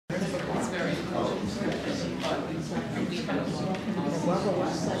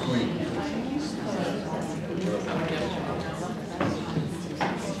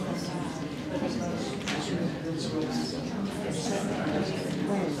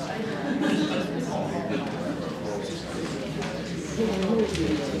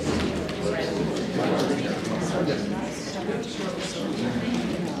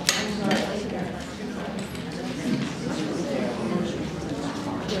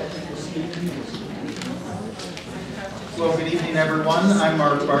Well, good evening, everyone. I'm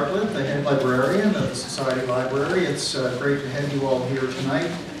Mark Bartlett, the head librarian of the Society Library. It's great to have you all here tonight,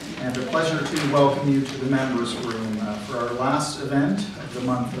 and a pleasure to welcome you to the members' room for our last event of the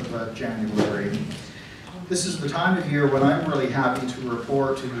month of January. This is the time of year when I'm really happy to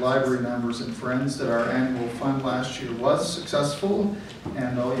report to library members and friends that our annual fund last year was successful,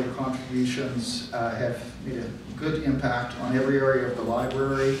 and all your contributions have made a good impact on every area of the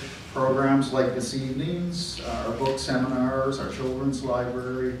library. Programs like this evening's, our book seminars, our children's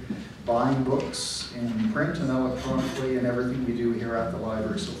library, buying books in print and electronically, and everything we do here at the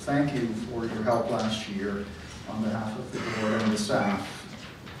library. So thank you for your help last year on behalf of the board and the staff.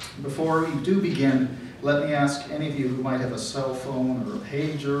 Before we do begin, let me ask any of you who might have a cell phone or a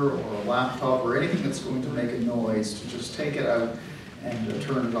pager or a laptop or anything that's going to make a noise to just take it out and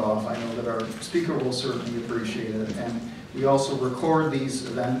turn it off. I know that our speaker will certainly appreciate it. And we also record these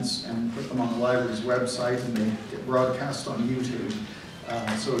events and put them on the library's website, and they get broadcast on YouTube.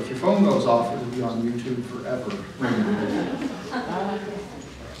 So if your phone goes off, it will be on YouTube forever.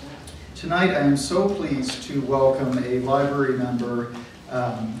 Tonight, I am so pleased to welcome a library member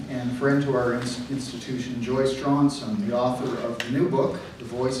and friend to our institution, Joyce Johnson, the author of the new book, The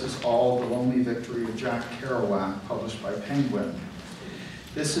Voice is All, The Lonely Victory of Jack Kerouac, published by Penguin.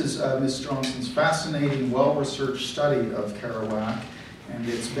 This is Ms. Johnson's fascinating, well-researched study of Kerouac, and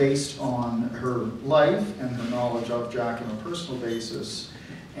it's based on her life and her knowledge of Jack on a personal basis,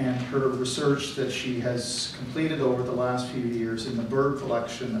 and her research that she has completed over the last few years in the Bird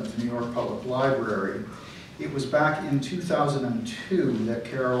collection of the New York Public Library. It was back in 2002 that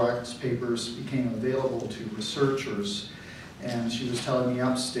Kerouac's papers became available to researchers, and she was telling me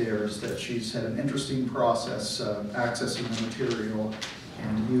upstairs that she's had an interesting process accessing the material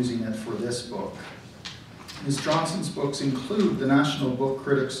and using it for this book. Ms. Johnson's books include the National Book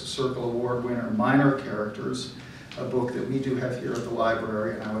Critics Circle Award winner Minor Characters, a book that we do have here at the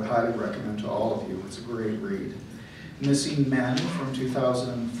library, and I would highly recommend to all of you. It's a great read. Missing Men from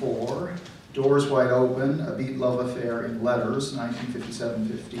 2004, Doors Wide Open, A Beat Love Affair in Letters,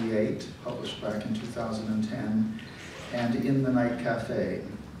 1957-58, published back in 2010, and In the Night Cafe.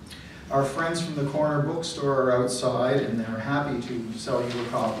 Our friends from the corner bookstore are outside, and they're happy to sell you a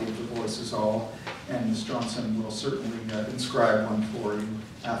copy of The Voice is All, and Ms. Johnson will certainly inscribe one for you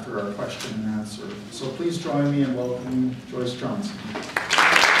after our question and answer. So please join me in welcoming Joyce Johnson.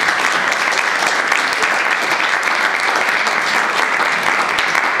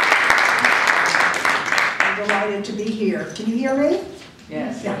 I'm delighted to be here. Can you hear me?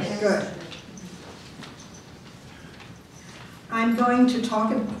 Yes. Yes, good. I'm going to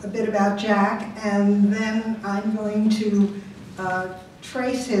talk a bit about Jack, and then I'm going to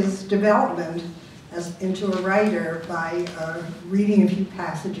trace his development into a writer by reading a few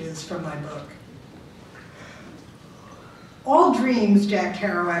passages from my book. All dreams, Jack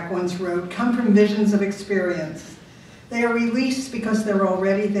Kerouac once wrote, come from visions of experience. They are released because they're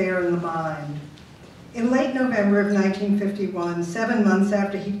already there in the mind. In late November of 1951, 7 months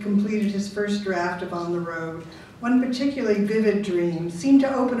after he'd completed his first draft of On the Road, one particularly vivid dream seemed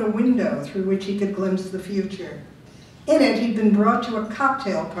to open a window through which he could glimpse the future. In it, he'd been brought to a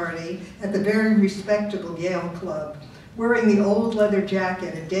cocktail party at the very respectable Yale Club, wearing the old leather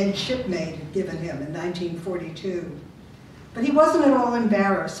jacket a dead shipmate had given him in 1942. But he wasn't at all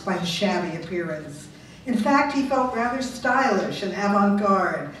embarrassed by his shabby appearance. In fact, he felt rather stylish and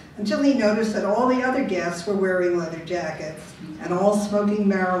avant-garde until he noticed that all the other guests were wearing leather jackets and all smoking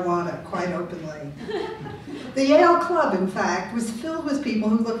marijuana quite openly. The Yale Club, in fact, was filled with people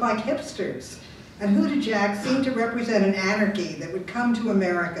who looked like hipsters, and who to Jack seemed to represent an anarchy that would come to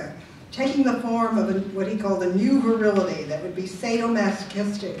America, taking the form of what he called a new virility that would be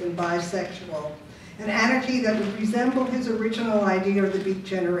sadomasochistic and bisexual, an anarchy that would resemble his original idea of the Beat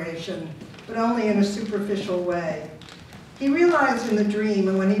Generation, but only in a superficial way. He realized in the dream,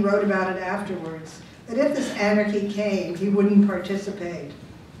 and when he wrote about it afterwards, that if this anarchy came, he wouldn't participate.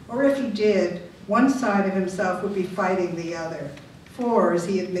 Or if he did, one side of himself would be fighting the other. For, as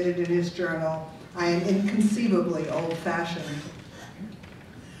he admitted in his journal, I am inconceivably old-fashioned.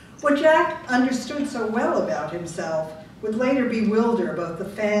 What Jack understood so well about himself would later bewilder both the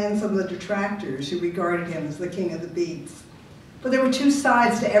fans and the detractors who regarded him as the king of the beats. But there were two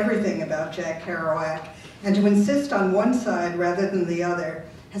sides to everything about Jack Kerouac, and to insist on one side rather than the other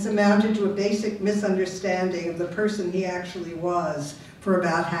has amounted to a basic misunderstanding of the person he actually was for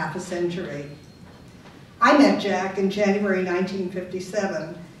about half a century. I met Jack in January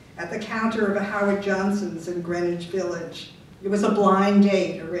 1957 at the counter of a Howard Johnson's in Greenwich Village. It was a blind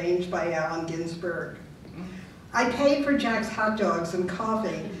date arranged by Allen Ginsberg. I paid for Jack's hot dogs and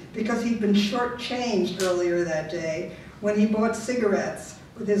coffee because he'd been shortchanged earlier that day when he bought cigarettes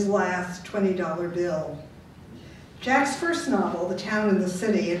with his last $20 bill. Jack's first novel, The Town and the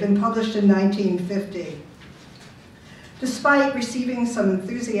City, had been published in 1950. Despite receiving some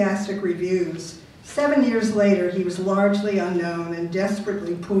enthusiastic reviews, 7 years later he was largely unknown and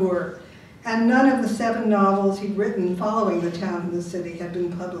desperately poor, and none of the 7 novels he'd written following The Town and the City had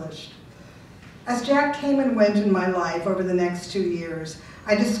been published. As Jack came and went in my life over the next 2 years,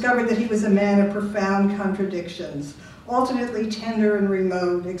 I discovered that he was a man of profound contradictions, alternately tender and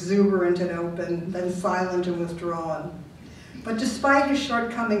remote, exuberant and open, then silent and withdrawn. But despite his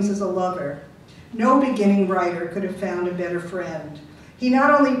shortcomings as a lover, no beginning writer could have found a better friend. He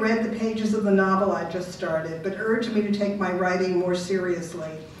not only read the pages of the novel I just started, but urged me to take my writing more seriously,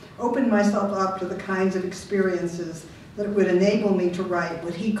 opened myself up to the kinds of experiences that would enable me to write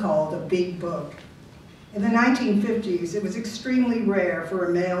what he called a big book. In the 1950s, it was extremely rare for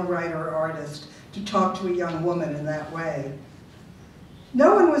a male writer or artist to talk to a young woman in that way.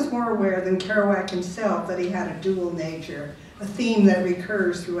 No one was more aware than Kerouac himself that he had a dual nature, a theme that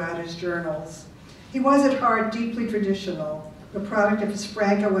recurs throughout his journals. He was at heart deeply traditional, the product of his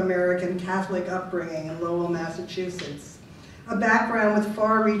Franco-American Catholic upbringing in Lowell, Massachusetts, a background with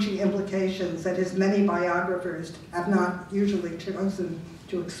far-reaching implications that his many biographers have not usually chosen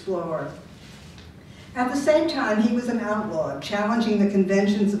to explore. At the same time, he was an outlaw, challenging the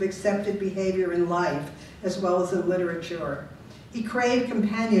conventions of accepted behavior in life as well as in literature. He craved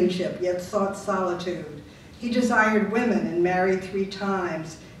companionship, yet sought solitude. He desired women and married 3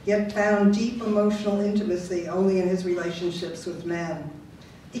 times, yet found deep emotional intimacy only in his relationships with men.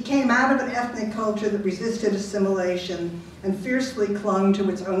 He came out of an ethnic culture that resisted assimilation and fiercely clung to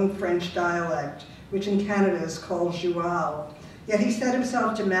its own French dialect, which in Canada is called joual. Yet he set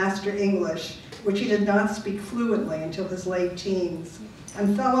himself to master English, which he did not speak fluently until his late teens,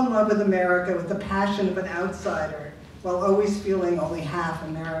 and fell in love with America with the passion of an outsider, while always feeling only half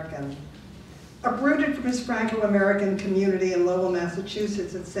American. Uprooted from his Franco-American community in Lowell,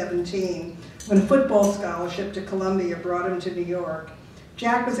 Massachusetts at 17, when a football scholarship to Columbia brought him to New York,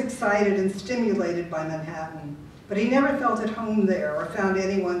 Jack was excited and stimulated by Manhattan, but he never felt at home there or found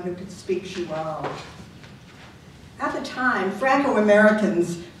anyone who could speak joual. At the time,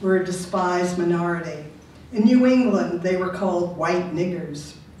 Franco-Americans were a despised minority. In New England, they were called white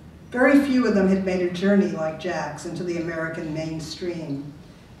niggers. Very few of them had made a journey like Jack's into the American mainstream.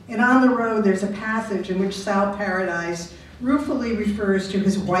 In On the Road, there's a passage in which Sal Paradise ruefully refers to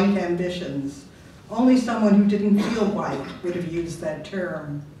his white ambitions. Only someone who didn't feel white would have used that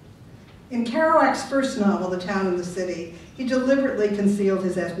term. In Kerouac's first novel, The Town and the City, he deliberately concealed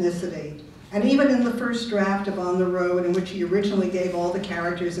his ethnicity. And even in the first draft of On the Road, in which he originally gave all the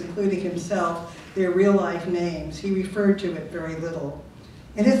characters, including himself, their real-life names, he referred to it very little.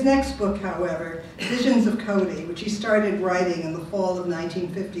 In his next book, however, Visions of Cody, which he started writing in the fall of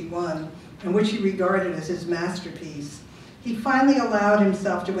 1951, and which he regarded as his masterpiece, he finally allowed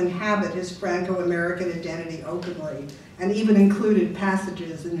himself to inhabit his Franco-American identity openly, and even included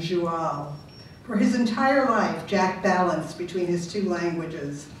passages in joual. For his entire life, Jack balanced between his 2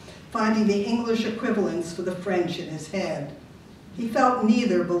 languages, finding the English equivalents for the French in his head. He felt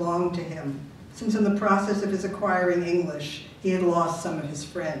neither belonged to him, since in the process of his acquiring English, he had lost some of his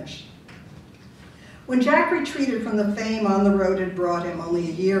French. When Jack retreated from the fame On the Road had brought him only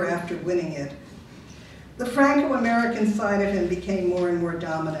a year after winning it, the Franco-American side of him became more and more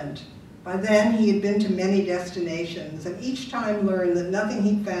dominant. By then, he had been to many destinations, and each time learned that nothing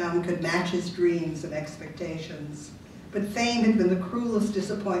he found could match his dreams and expectations. But fame had been the cruelest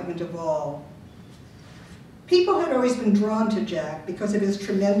disappointment of all. People had always been drawn to Jack because of his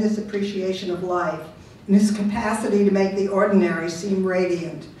tremendous appreciation of life and his capacity to make the ordinary seem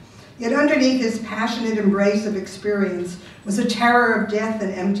radiant. Yet underneath his passionate embrace of experience was a terror of death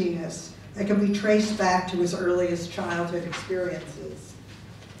and emptiness that could be traced back to his earliest childhood experiences.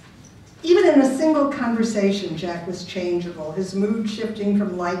 Even in a single conversation, Jack was changeable, his mood shifting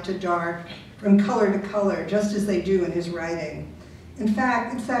from light to dark, from color to color, just as they do in his writing. In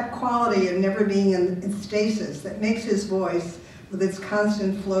fact, it's that quality of never being in stasis that makes his voice, with its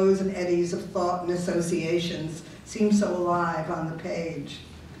constant flows and eddies of thought and associations, seem so alive on the page.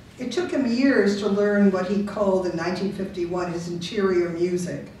 It took him years to learn what he called in 1951 his interior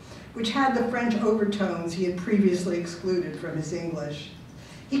music, which had the French overtones he had previously excluded from his English.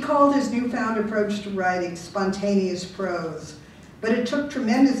 He called his newfound approach to writing spontaneous prose, but it took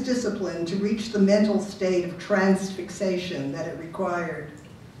tremendous discipline to reach the mental state of transfixation that it required.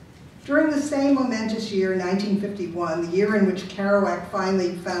 During the same momentous year, 1951, the year in which Kerouac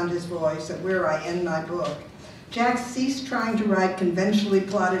finally found his voice and where I end my book, Jack ceased trying to write conventionally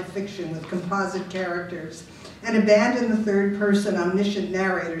plotted fiction with composite characters and abandoned the third-person omniscient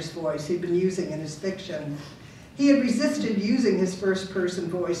narrator's voice he'd been using in his fiction. He had resisted using his first-person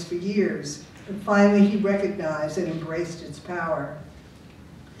voice for years, but finally he recognized and embraced its power.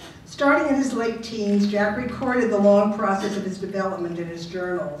 Starting in his late teens, Jack recorded the long process of his development in his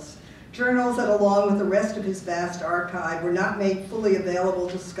journals. Journals that, along with the rest of his vast archive, were not made fully available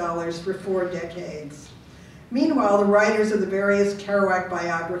to scholars for 4 decades. Meanwhile, the writers of the various Kerouac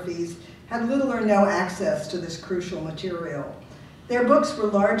biographies had little or no access to this crucial material. Their books were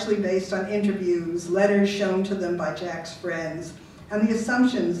largely based on interviews, letters shown to them by Jack's friends, and the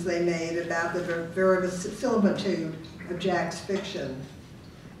assumptions they made about the verisimilitude of Jack's fiction.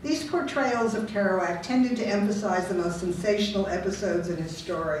 These portrayals of Kerouac tended to emphasize the most sensational episodes in his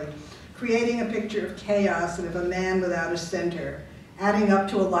story, creating a picture of chaos and of a man without a center, adding up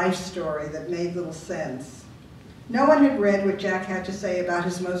to a life story that made little sense. No one had read what Jack had to say about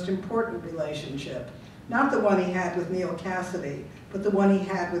his most important relationship, not the one he had with Neal Cassady, but the one he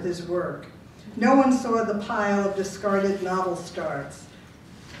had with his work. No one saw the pile of discarded novel starts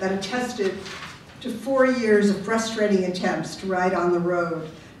that attested to 4 years of frustrating attempts to write on the road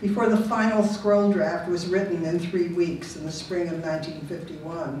before the final scroll draft was written in 3 weeks in the spring of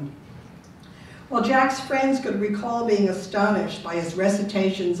 1951. While Jack's friends could recall being astonished by his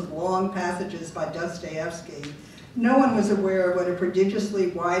recitations of long passages by Dostoevsky, no one was aware of what a prodigiously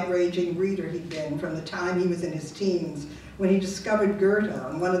wide-ranging reader he'd been from the time he was in his teens, when he discovered Goethe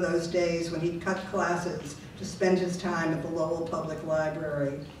on one of those days when he'd cut classes to spend his time at the Lowell Public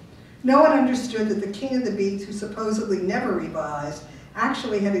Library. No one understood that the King of the Beats, who supposedly never revised,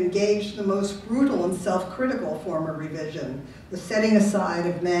 actually had engaged the most brutal and self-critical form of revision, the setting aside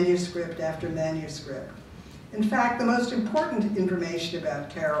of manuscript after manuscript. In fact, the most important information about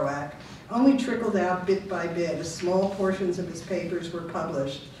Kerouac only trickled out bit by bit as small portions of his papers were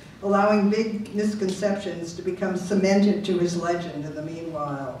published, allowing big misconceptions to become cemented to his legend in the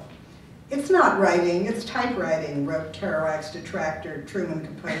meanwhile. "It's not writing, it's typewriting," wrote Kerouac's detractor, Truman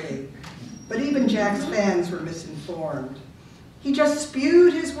Capote. But even Jack's fans were misinformed. "He just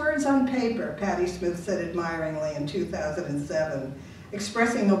spewed his words on paper," Patti Smith said admiringly in 2007,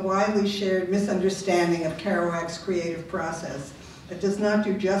 expressing a widely shared misunderstanding of Kerouac's creative process that does not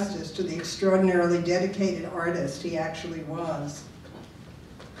do justice to the extraordinarily dedicated artist he actually was.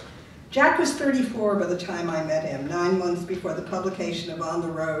 Jack was 34 by the time I met him, 9 months before the publication of On the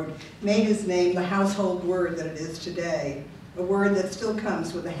Road made his name the household word that it is today, a word that still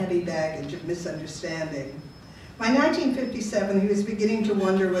comes with a heavy baggage of misunderstanding. By 1957, he was beginning to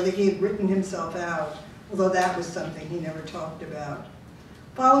wonder whether he had written himself out, although that was something he never talked about.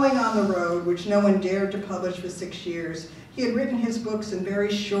 Following On the Road, which no one dared to publish for 6 years, he had written his books in very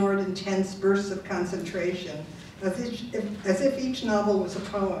short, intense bursts of concentration, as if each novel was a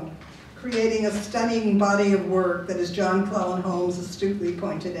poem, creating a stunning body of work that, as John Clellan Holmes astutely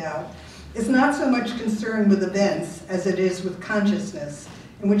pointed out, is not so much concerned with events as it is with consciousness,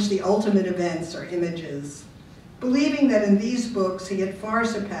 in which the ultimate events are images. Believing that in these books he had far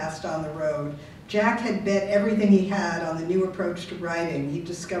surpassed On the Road, Jack had bet everything he had on the new approach to writing he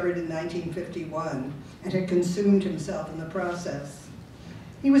discovered in 1951 and had consumed himself in the process.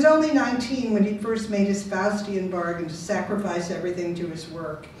 He was only 19 when he first made his Faustian bargain to sacrifice everything to his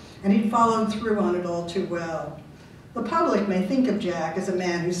work, and he'd followed through on it all too well. The public may think of Jack as a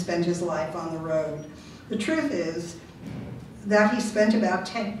man who spent his life on the road. The truth is that he spent about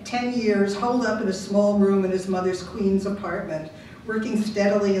 10 years holed up in a small room in his mother's Queens apartment, working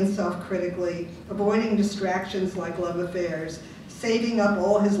steadily and self-critically, avoiding distractions like love affairs, saving up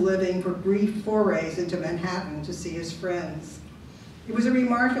all his living for brief forays into Manhattan to see his friends. It was a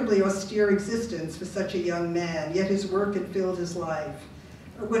remarkably austere existence for such a young man, yet his work had filled his life.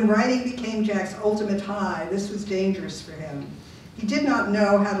 But when writing became Jack's ultimate high, this was dangerous for him. He did not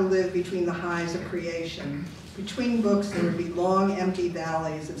know how to live between the highs of creation. Between books, there would be long, empty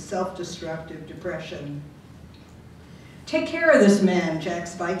valleys of self-destructive depression. "Take care of this man,"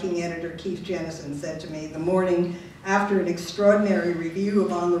 Jack's Viking editor Keith Jennison said to me the morning after an extraordinary review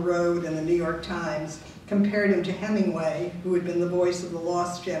of On the Road in the New York Times compared him to Hemingway, who had been the voice of the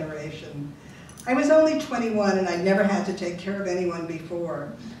lost generation. I was only 21 and I'd never had to take care of anyone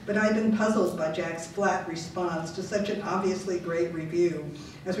before, but I'd been puzzled by Jack's flat response to such an obviously great review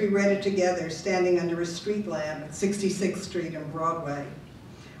as we read it together standing under a street lamp at 66th Street and Broadway.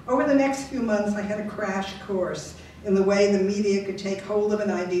 Over the next few months, I had a crash course in the way the media could take hold of an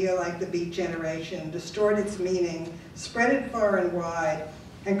idea like the Beat Generation, distort its meaning, spread it far and wide,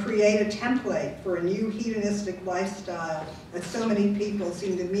 and create a template for a new hedonistic lifestyle that so many people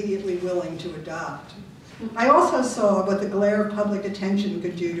seemed immediately willing to adopt. I also saw what the glare of public attention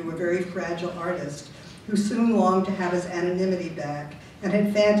could do to a very fragile artist who soon longed to have his anonymity back and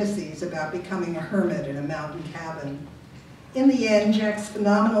had fantasies about becoming a hermit in a mountain cabin. In the end, Jack's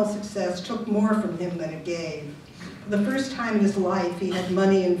phenomenal success took more from him than it gave. For the first time in his life, he had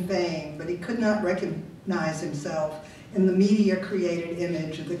money and fame, but he could not recognize himself in the media-created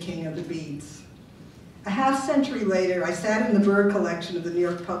image of the King of the Beats. A half-century later, I sat in the Bird collection of the New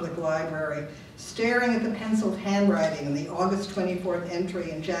York Public Library, staring at the penciled handwriting in the August 24th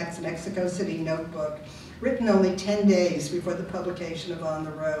entry in Jack's Mexico City notebook, written only 10 days before the publication of On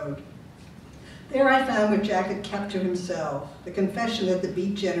the Road. There I found what Jack had kept to himself, the confession that the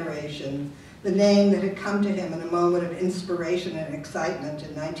Beat Generation, the name that had come to him in a moment of inspiration and excitement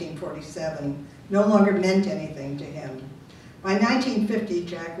in 1947, no longer meant anything to him. By 1950,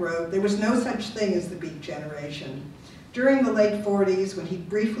 Jack wrote, there was no such thing as the Beat Generation. During the late 40s, when he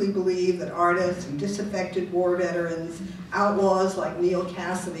briefly believed that artists and disaffected war veterans, outlaws like Neil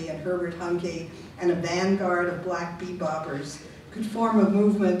Cassidy and Herbert Huncke, and a vanguard of black beboppers could form a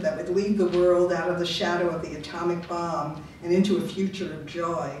movement that would lead the world out of the shadow of the atomic bomb and into a future of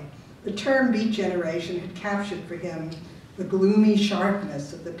joy, the term Beat Generation had captured for him the gloomy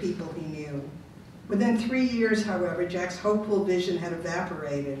sharpness of the people he knew. Within 3 years, however, Jack's hopeful vision had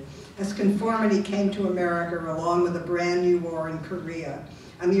evaporated as conformity came to America along with a brand new war in Korea,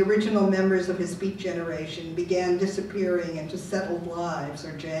 and the original members of his Beat Generation began disappearing into settled lives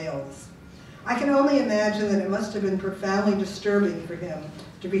or jails. I can only imagine that it must have been profoundly disturbing for him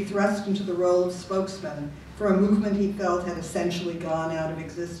to be thrust into the role of spokesman for a movement he felt had essentially gone out of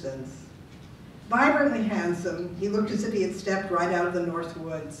existence. Vibrantly handsome, he looked as if he had stepped right out of the North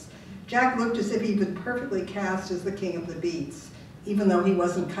Woods. Jack looked as if he'd been perfectly cast as the King of the Beats, even though he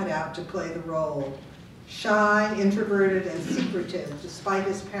wasn't cut out to play the role. Shy, introverted, and secretive, despite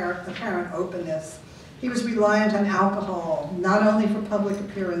his apparent openness, he was reliant on alcohol, not only for public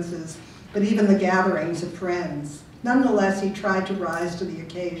appearances, but even the gatherings of friends. Nonetheless, he tried to rise to the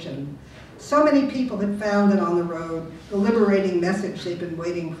occasion. So many people had found it on the road, the liberating message they'd been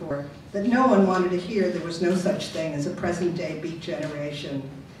waiting for, that no one wanted to hear there was no such thing as a present-day Beat Generation.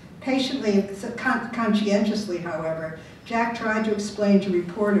 Patiently and conscientiously, however, Jack tried to explain to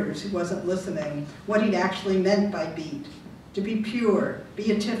reporters who wasn't listening what he'd actually meant by beat: to be pure,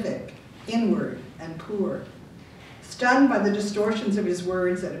 beatific, inward, and poor. Stunned by the distortions of his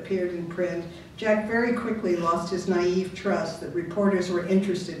words that appeared in print, Jack very quickly lost his naive trust that reporters were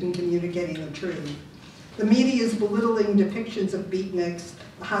interested in communicating the truth. The media's belittling depictions of beatniks,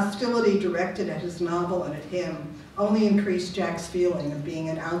 the hostility directed at his novel and at him, only increased Jack's feeling of being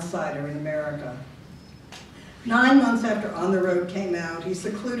an outsider in America. 9 months after On the Road came out, he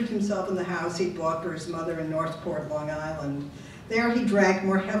secluded himself in the house he'd bought for his mother in Northport, Long Island. There he drank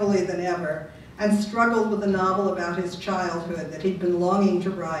more heavily than ever and struggled with a novel about his childhood that he'd been longing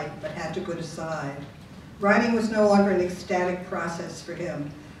to write but had to put aside. Writing was no longer an ecstatic process for him.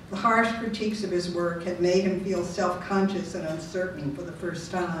 The harsh critiques of his work had made him feel self-conscious and uncertain for the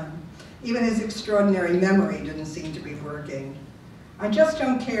first time. Even his extraordinary memory didn't seem to be working. I just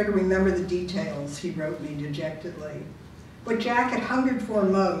don't care to remember the details, he wrote me dejectedly. What Jack had hungered for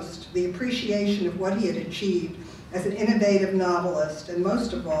most, the appreciation of what he had achieved as an innovative novelist, and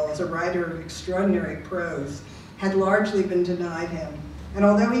most of all as a writer of extraordinary prose, had largely been denied him. And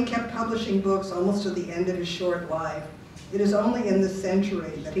although he kept publishing books almost to the end of his short life, it is only in this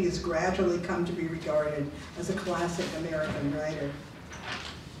century that he has gradually come to be regarded as a classic American writer.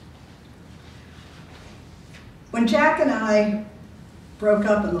 When Jack and I broke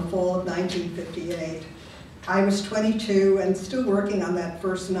up in the fall of 1958, I was 22 and still working on that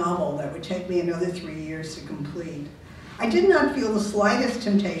first novel that would take me another 3 years to complete. I did not feel the slightest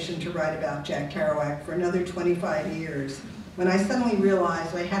temptation to write about Jack Kerouac for another 25 years, when I suddenly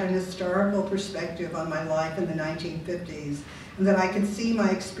realized I had an historical perspective on my life in the 1950s, and that I could see my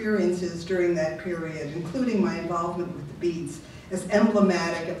experiences during that period, including my involvement with the Beats, as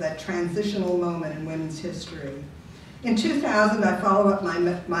emblematic of that transitional moment in women's history. In 2000, I followed up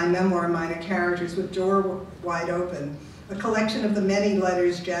my memoir, Minor Characters, with Door Wide Open, a collection of the many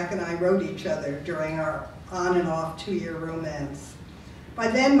letters Jack and I wrote each other during our on and off 2-year romance. By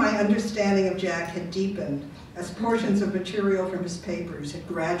then, my understanding of Jack had deepened, as portions of material from his papers had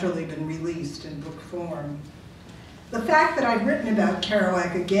gradually been released in book form. The fact that I've written about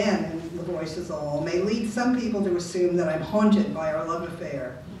Kerouac again in The Voices All may lead some people to assume that I'm haunted by our love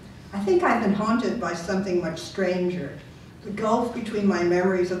affair. I think I've been haunted by something much stranger, the gulf between my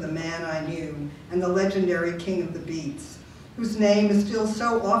memories of the man I knew and the legendary king of the beats, whose name is still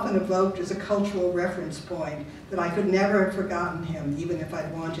so often evoked as a cultural reference point that I could never have forgotten him, even if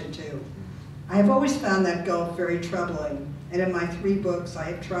I'd wanted to. I have always found that gulf very troubling, and in my 3 books I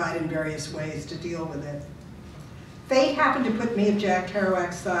have tried in various ways to deal with it. Fate happened to put me at Jack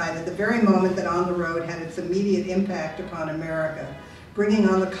Kerouac's side at the very moment that On the Road had its immediate impact upon America, bringing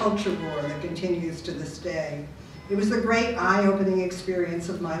on the culture war that continues to this day. It was the great eye-opening experience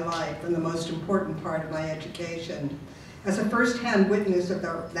of my life and the most important part of my education. As a first-hand witness of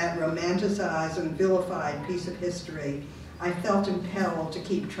that romanticized and vilified piece of history, I felt impelled to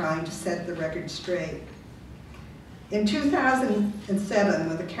keep trying to set the record straight. In 2007,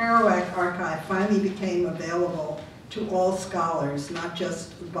 when the Kerouac archive finally became available to all scholars, not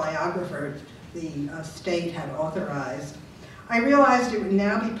just the biographers the state had authorized, I realized it would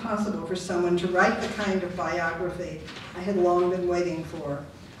now be possible for someone to write the kind of biography I had long been waiting for.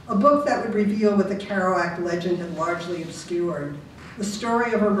 A book that would reveal what the Kerouac legend had largely obscured. The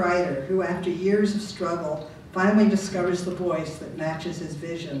story of a writer who, after years of struggle, finally discovers the voice that matches his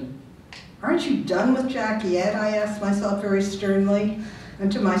vision. "Aren't you done with Jack yet?" I asked myself very sternly, and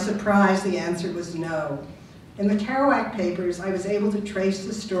to my surprise, the answer was no. In the Kerouac papers, I was able to trace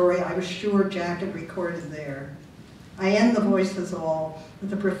the story I was sure Jack had recorded there. I end The Voices All with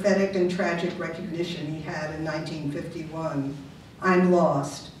the prophetic and tragic recognition he had in 1951. "I'm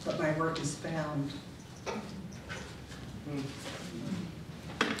lost, but my work is found."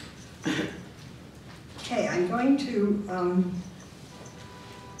 Okay, I'm going to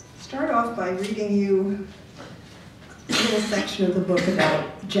start off by reading you a little section of the book about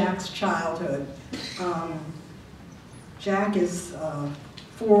Jack's childhood. Jack is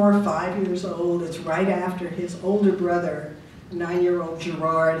 4 or 5 years old. It's right after his older brother, 9-year-old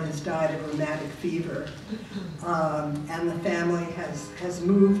Gerard, has died of rheumatic fever. And the family has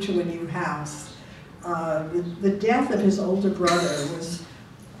moved to a new house. The death of his older brother was,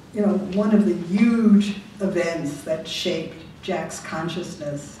 one of the huge events that shaped Jack's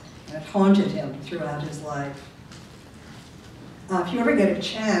consciousness, and it haunted him throughout his life. If you ever get a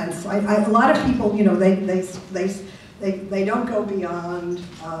chance, a lot of people, they don't go beyond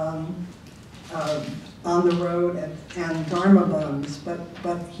On the Road and Dharma Bums, but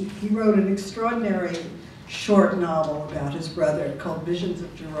he wrote an extraordinary short novel about his brother called Visions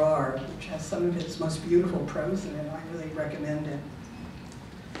of Gerard, which has some of his most beautiful prose in it. I really recommend it.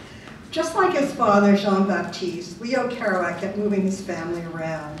 Just like his father, Jean-Baptiste, Leo Kerouac kept moving his family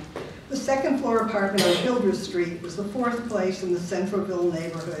around. The second-floor apartment on Hildreth Street was the 4th place in the Centralville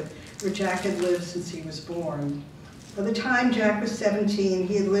neighborhood where Jack had lived since he was born. By the time Jack was 17,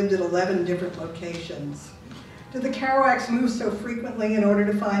 he had lived at 11 different locations. Did the Kerouacs move so frequently in order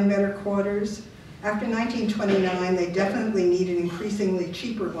to find better quarters? After 1929, they definitely needed increasingly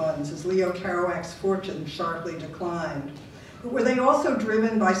cheaper ones as Leo Kerouac's fortune sharply declined. But were they also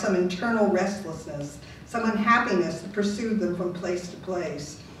driven by some internal restlessness, some unhappiness that pursued them from place to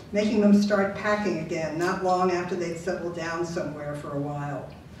place, making them start packing again not long after they'd settled down somewhere for a while?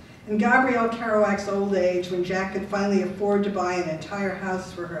 In Gabrielle Kerouac's old age, when Jack could finally afford to buy an entire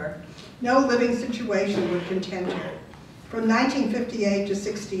house for her, no living situation would content her. From 1958 to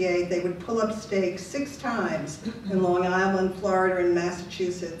 68, they would pull up stakes 6 times in Long Island, Florida, and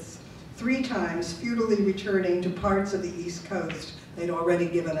Massachusetts, 3 times futilely returning to parts of the East Coast they'd already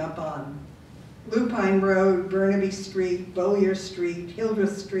given up on. Lupine Road, Burnaby Street, Bowyer Street,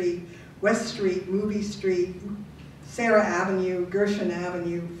 Hildreth Street, West Street, Movie Street, Sarah Avenue, Gershon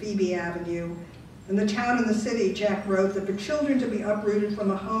Avenue, Phoebe Avenue. In The Town and the City, Jack wrote that for children to be uprooted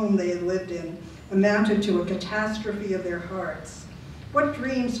from a home they had lived in amounted to a catastrophe of their hearts. What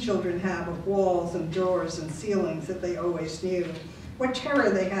dreams children have of walls and doors and ceilings that they always knew. What terror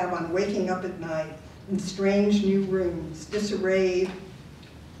they have on waking up at night in strange new rooms, disarrayed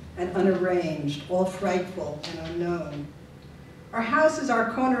and unarranged, all frightful and unknown. "Our house is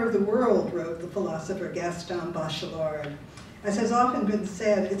our corner of the world," wrote the philosopher Gaston Bachelard. As has often been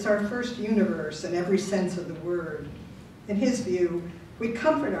said, it's our first universe in every sense of the word. In his view, we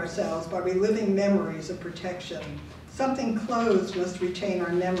comfort ourselves by reliving memories of protection. Something closed must retain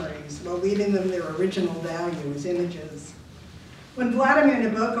our memories while leaving them their original value as images. When Vladimir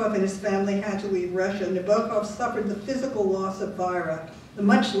Nabokov and his family had to leave Russia, Nabokov suffered the physical loss of Vira the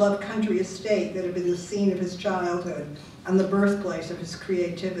much-loved country estate that had been the scene of his childhood and the birthplace of his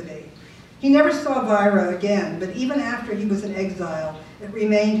creativity. He never saw Vira again, but even after he was in exile, it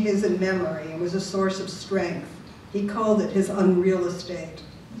remained his in memory and was a source of strength. He called it his unreal estate.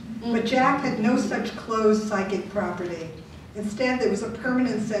 But Jack had no such closed psychic property. Instead, there was a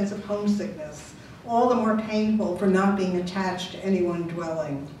permanent sense of homesickness, all the more painful for not being attached to any one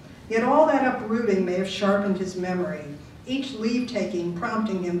dwelling. Yet all that uprooting may have sharpened his memory, each leave-taking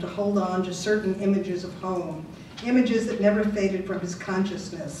prompting him to hold on to certain images of home, images that never faded from his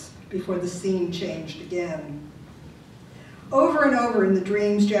consciousness before the scene changed again. Over and over in the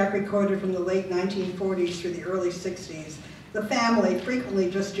dreams Jack recorded from the late 1940s through the early 60s, the family, frequently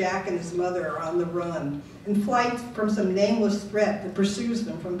just Jack and his mother, are on the run, in flight from some nameless threat that pursues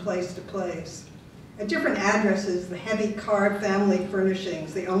them from place to place. At different addresses, the heavy carved family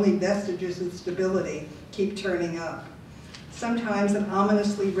furnishings, the only vestiges of stability, keep turning up. Sometimes in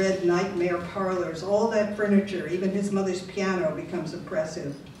ominously red nightmare parlors, all that furniture, even his mother's piano, becomes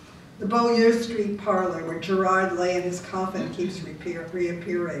oppressive. The Beaulieu Street parlor where Gerard lay in his coffin keeps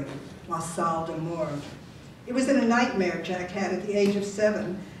reappearing, La Salle de Mort. It was in a nightmare Jack had at the age of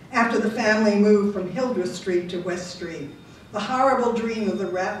 7, after the family moved from Hildreth Street to West Street. The horrible dream of the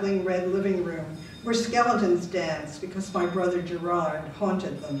rattling red living room, where skeletons danced because my brother Gerard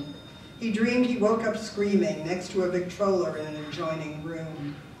haunted them. He dreamed he woke up screaming next to a Victrola in an adjoining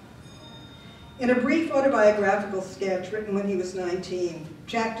room. In a brief autobiographical sketch written when he was 19,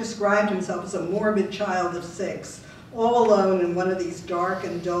 Jack described himself as a morbid child of 6, all alone in one of these dark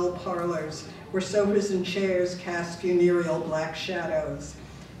and dull parlors where sofas and chairs cast funereal black shadows.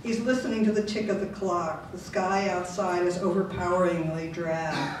 He's listening to the tick of the clock. The sky outside is overpoweringly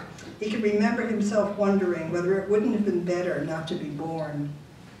drab. He can remember himself wondering whether it wouldn't have been better not to be born.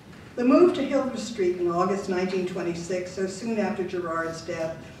 The move to Hildreth Street in August 1926, so soon after Gerard's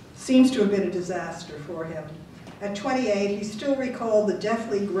death, seems to have been a disaster for him. At 28, he still recalled the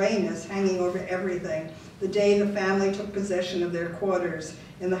deathly grayness hanging over everything the day the family took possession of their quarters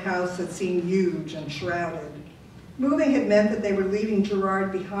in the house that seemed huge and shrouded. Moving had meant that they were leaving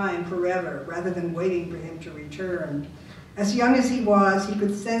Gerard behind forever, rather than waiting for him to return. As young as he was, he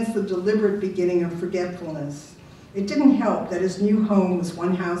could sense the deliberate beginning of forgetfulness. It didn't help that his new home was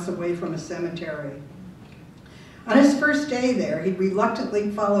one house away from a cemetery. On his first day there, he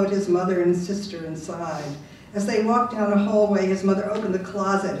reluctantly followed his mother and sister inside. As they walked down a hallway, his mother opened the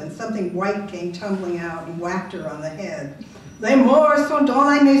closet and something white came tumbling out and whacked her on the head. "Les morts sont dans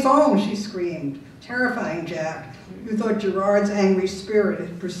la maison," she screamed, terrifying Jack, who thought Gerard's angry spirit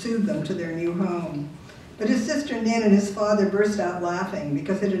had pursued them to their new home. But his sister Nin and his father burst out laughing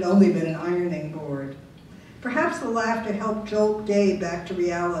because it had only been an ironing board. Perhaps the laughter helped jolt Gabe back to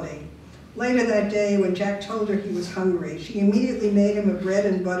reality. Later that day, when Jack told her he was hungry, she immediately made him a bread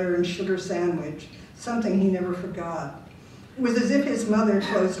and butter and sugar sandwich, something he never forgot. It was as if his mother,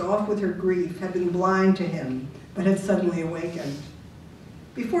 closed off with her grief, had been blind to him, but had suddenly awakened.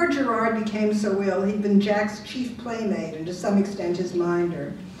 Before Gerard became so ill, he'd been Jack's chief playmate and to some extent his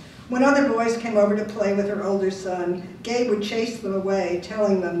minder. When other boys came over to play with her older son, Gabe would chase them away,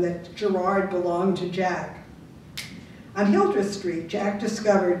 telling them that Gerard belonged to Jack. On Hildreth Street, Jack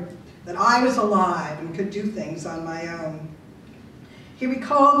discovered that I was alive and could do things on my own. He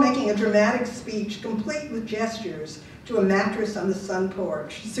recalled making a dramatic speech, complete with gestures, to a mattress on the sun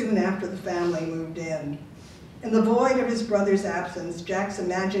porch soon after the family moved in. In the void of his brother's absence, Jack's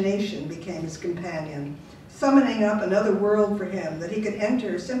imagination became his companion, summoning up another world for him that he could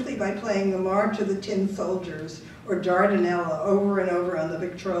enter simply by playing the March of the Tin Soldiers or Dardanella over and over on the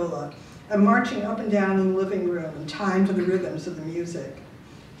Victrola, and marching up and down in the living room in time to the rhythms of the music.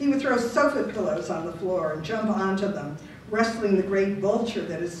 He would throw sofa pillows on the floor and jump onto them, wrestling the great vulture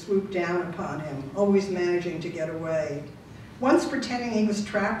that had swooped down upon him, always managing to get away. Once pretending he was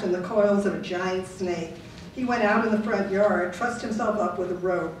trapped in the coils of a giant snake, he went out in the front yard, trussed himself up with a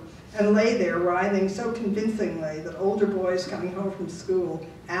rope, and lay there writhing so convincingly that older boys coming home from school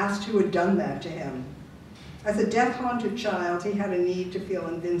asked who had done that to him. As a death-haunted child, he had a need to feel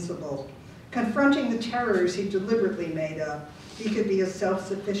invincible. Confronting the terrors he deliberately made up, he could be as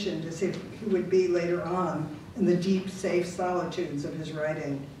self-sufficient as he would be later on in the deep, safe solitudes of his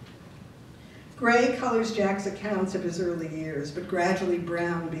writing. Gray colors Jack's accounts of his early years, but gradually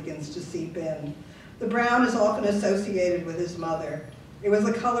brown begins to seep in. The brown is often associated with his mother. It was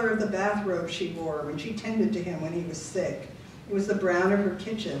the color of the bathrobe she wore when she tended to him when he was sick. It was the brown of her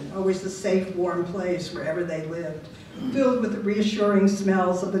kitchen, always the safe, warm place wherever they lived, filled with the reassuring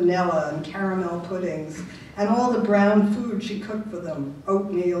smells of vanilla and caramel puddings, and all the brown food she cooked for them,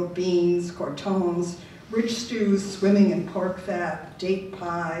 oatmeal, beans, croutons, rich stews swimming in pork fat, date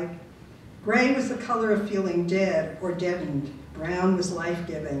pie. Gray was the color of feeling dead or deadened. Brown was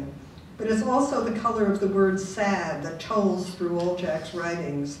life-giving. But it's also the color of the word sad that tolls through all Jack's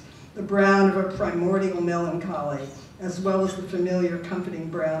writings, the brown of a primordial melancholy, as well as the familiar comforting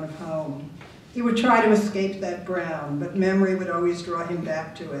brown of home. He would try to escape that brown, but memory would always draw him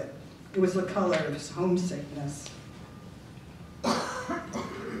back to it. It was the color of his homesickness.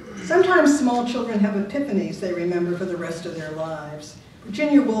 Sometimes small children have epiphanies they remember for the rest of their lives.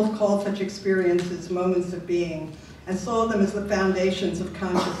 Virginia Woolf called such experiences moments of being and saw them as the foundations of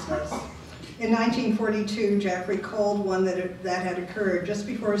consciousness. In 1942, Jack recalled one that had occurred just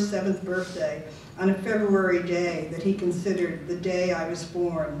before his 7th birthday on a February day that he considered the day I was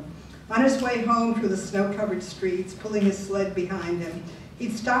born. On his way home through the snow-covered streets, pulling his sled behind him,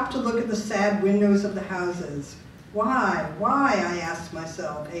 he'd stop to look at the sad windows of the houses. Why, I asked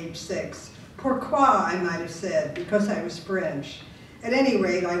myself, age 6. Pourquoi, I might have said, because I was French. At any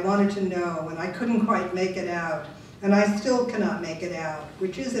rate, I wanted to know, and I couldn't quite make it out, and I still cannot make it out,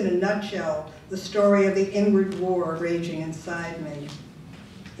 which is, in a nutshell, the story of the inward war raging inside me.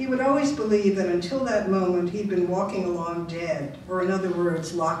 He would always believe that until that moment he'd been walking along dead, or in other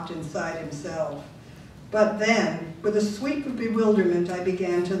words, locked inside himself. But then, with a sweep of bewilderment, I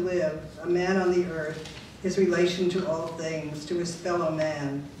began to live, a man on the earth, his relation to all things, to his fellow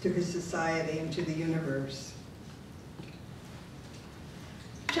man, to his society, and to the universe.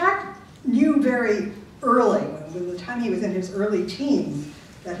 Jack knew very early, by the time he was in his early teens,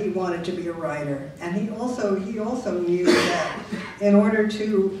 that he wanted to be a writer. And he also knew that in order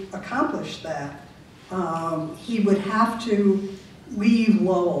to accomplish that, he would have to leave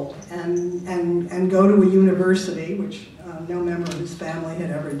Lowell and go to a university, which no member of his family had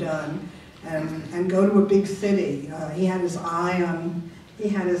ever done, and go to a big city. He had his eye on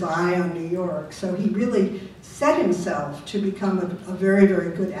New York, so he really set himself to become a very,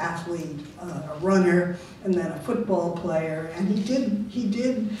 very good athlete, a runner, and then a football player. And he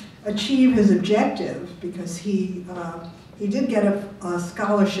did achieve his objective because he did get a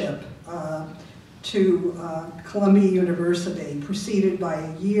scholarship to Columbia University, preceded by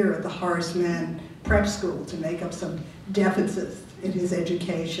a year at the Horace Mann Prep School to make up some deficits in his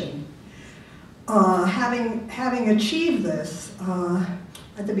education. Having achieved this,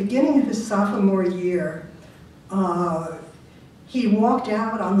 at the beginning of his sophomore year, he walked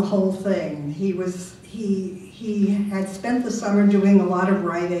out on the whole thing. He had spent the summer doing a lot of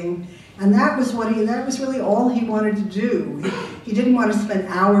writing, and that was really all he wanted to do. He didn't want to spend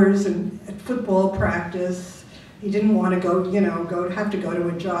hours at football practice. He didn't want to have to go to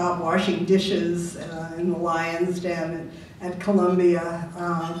a job washing dishes in the Lions Den at Columbia.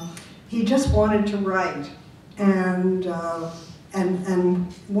 He just wanted to write, and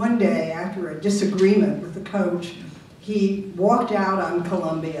one day, after a disagreement with the coach, he walked out on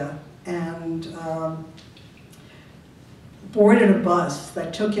Columbia and boarded a bus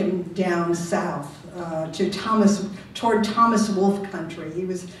that took him down south toward Thomas Wolfe country. He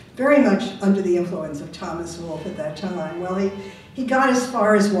was very much under the influence of Thomas Wolfe at that time. Well, he got as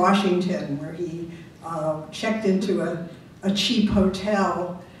far as Washington, where he checked into a cheap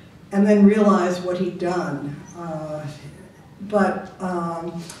hotel and then realized what he'd done. But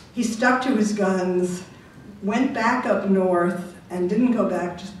he stuck to his guns, went back up north, and didn't go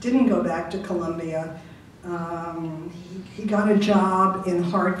back to Columbia. He got a job in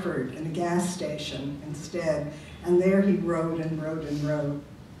Hartford in a gas station instead, and there he wrote and wrote and wrote.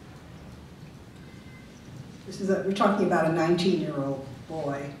 We're talking about a 19-year-old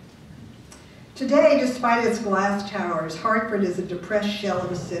boy. Today, despite its glass towers, Hartford is a depressed shell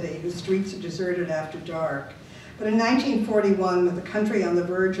of a city whose streets are deserted after dark. But in 1941, with the country on the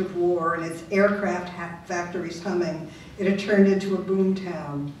verge of war and its aircraft factories humming, it had turned into a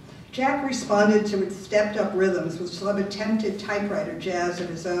boomtown. Jack responded to its stepped-up rhythms with some attempted typewriter jazz of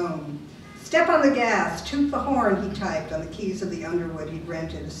his own. "Step on the gas, toot the horn," he typed on the keys of the Underwood he'd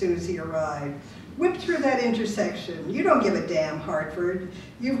rented as soon as he arrived. "Whip through that intersection. You don't give a damn, Hartford.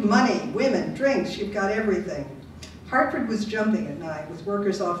 You've money, women, drinks, you've got everything." Hartford was jumping at night with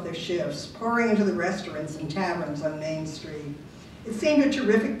workers off their shifts, pouring into the restaurants and taverns on Main Street. It seemed a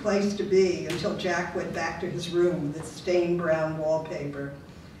terrific place to be until Jack went back to his room with its stained brown wallpaper.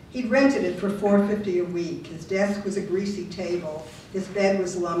 He'd rented it for $4.50 a week. His desk was a greasy table. His bed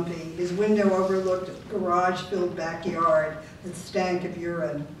was lumpy. His window overlooked a garage-filled backyard that stank of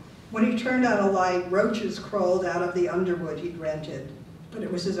urine. When he turned on a light, roaches crawled out of the Underwood he'd rented, but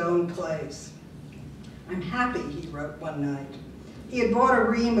it was his own place. "I'm happy," he wrote one night. He had bought a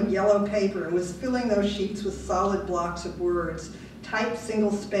ream of yellow paper and was filling those sheets with solid blocks of words, tight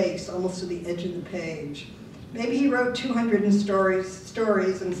single space almost to the edge of the page. Maybe he wrote 200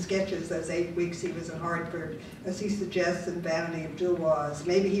 stories and sketches those 8 weeks he was in Hartford, as he suggests in Vanity of Dualities.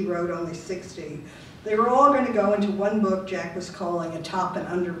 Maybe he wrote only 60. They were all going to go into one book Jack was calling A Top in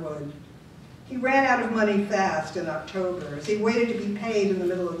Underwood. He ran out of money fast in October. As he waited to be paid in the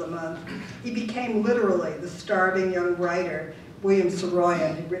middle of the month, he became literally the starving young writer William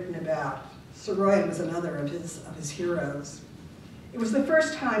Saroyan had written about. Saroyan was another of his heroes. It was the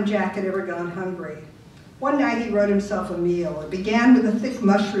first time Jack had ever gone hungry. One night he wrote himself a meal. It began with a thick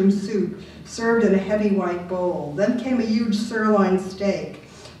mushroom soup served in a heavy white bowl. Then came a huge sirloin steak.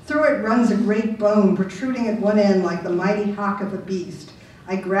 Through it runs a great bone protruding at one end like the mighty hock of a beast.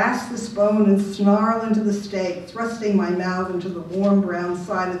 I grasp this bone and snarl into the steak, thrusting my mouth into the warm brown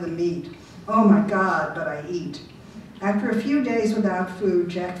side of the meat. Oh my God, but I eat. After a few days without food,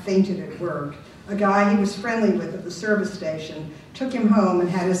 Jack fainted at work. A guy he was friendly with at the service station took him home and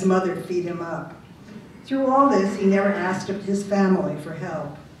had his mother feed him up. Through all this, he never asked of his family for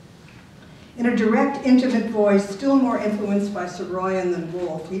help. In a direct, intimate voice, still more influenced by Saroyan than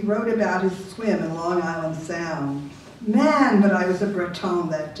Woolf, he wrote about his swim in Long Island Sound. Man, but I was a Breton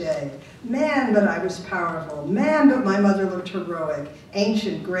that day. Man, but I was powerful. Man, but my mother looked heroic,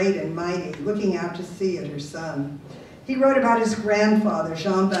 ancient, great, and mighty, looking out to sea at her son. He wrote about his grandfather,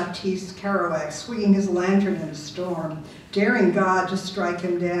 Jean-Baptiste Kerouac, swinging his lantern in a storm, daring God to strike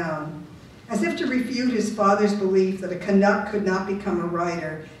him down. As if to refute his father's belief that a Canuck could not become a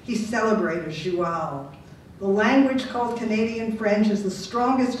writer, he celebrated Joual. The language called Canadian French is the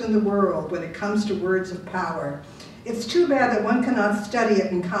strongest in the world when it comes to words of power. It's too bad that one cannot study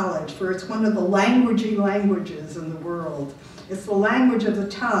it in college, for it's one of the languagey languages in the world. It's the language of the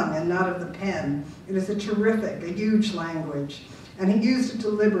tongue and not of the pen. It is a terrific, a huge language, and he used it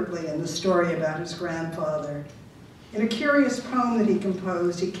deliberately in the story about his grandfather. In a curious poem that he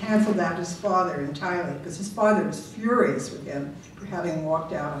composed, he canceled out his father entirely because his father was furious with him for having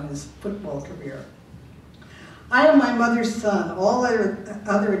walked out on his football career. I am my mother's son. All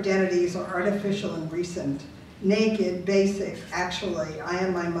other identities are artificial and recent. Naked, basic, actually, I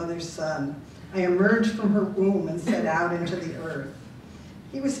am my mother's son. I emerged from her womb and set out into the earth.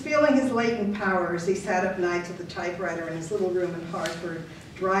 He was feeling his latent power as he sat up nights at the typewriter in his little room in Hartford,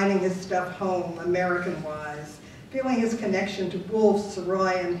 writing his stuff home, American-wise, feeling his connection to Woolf,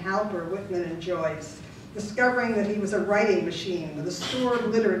 Saroyan, Halper, Whitman, and Joyce, discovering that he was a writing machine with a store of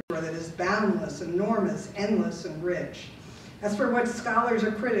literature that is boundless, enormous, endless, and rich. As for what scholars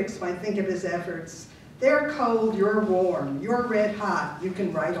or critics might think of his efforts, they're cold, you're warm, you're red hot, you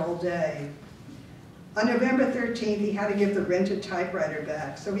can write all day. On November 13th, he had to give the rented typewriter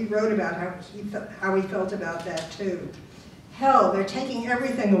back, so he wrote about how he felt about that too. Hell, they're taking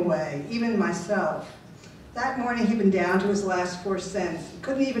everything away, even myself. That morning he'd been down to his last 4 cents. He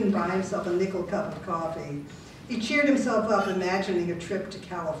couldn't even buy himself a nickel cup of coffee. He cheered himself up imagining a trip to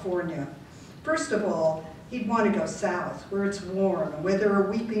California. First of all, he'd want to go south, where it's warm, and where there are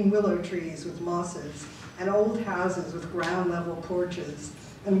weeping willow trees with mosses, and old houses with ground-level porches,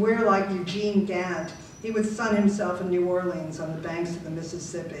 and where, like Eugene Gant, he would sun himself in New Orleans on the banks of the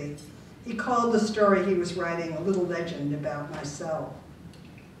Mississippi. He called the story he was writing a little legend about myself.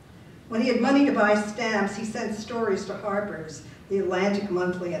 When he had money to buy stamps, he sent stories to Harper's, the Atlantic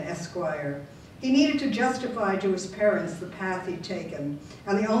Monthly, and Esquire. He needed to justify to his parents the path he'd taken,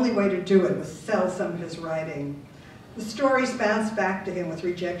 and the only way to do it was sell some of his writing. The stories bounced back to him with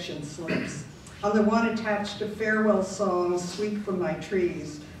rejection slips. On the one attached a farewell song, Sweet from My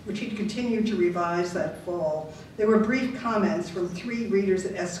Trees, which he'd continued to revise that fall. There were brief comments from 3 readers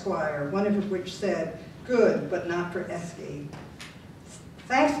at Esquire, one of which said, "Good, but not for Esky."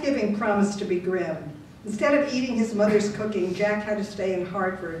 Thanksgiving promised to be grim. Instead of eating his mother's cooking, Jack had to stay in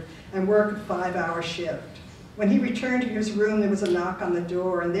Hartford and work a 5-hour shift. When he returned to his room, there was a knock on the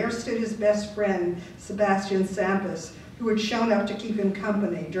door, and there stood his best friend, Sebastian Sampas, who had shown up to keep him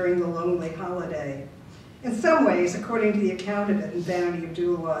company during the lonely holiday. In some ways, according to the account of it in Vanity of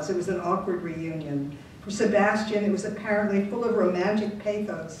Dualities, it was an awkward reunion. For Sebastian, it was apparently full of romantic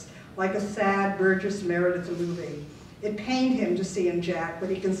pathos, like a sad Burgess Meredith movie. It pained him to see in Jack what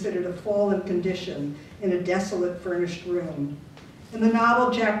he considered a fallen condition in a desolate furnished room. In the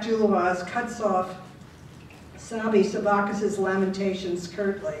novel, Jack Kerouac cuts off Sabi Savakis' lamentations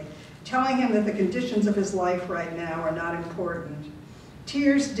curtly, telling him that the conditions of his life right now are not important.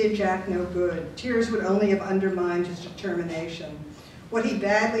 Tears did Jack no good. Tears would only have undermined his determination. What he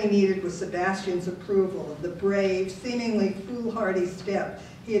badly needed was Sebastian's approval of the brave, seemingly foolhardy step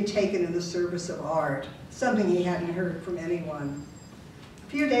he had taken in the service of art, something he hadn't heard from anyone. A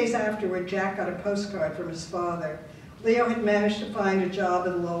few days afterward, Jack got a postcard from his father. Leo had managed to find a job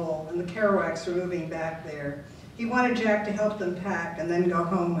in Lowell, and the Kerouacs were moving back there. He wanted Jack to help them pack and then go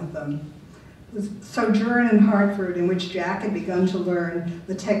home with them. The sojourn in Hartford, in which Jack had begun to learn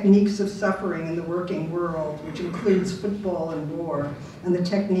the techniques of suffering in the working world, which includes football and war, and the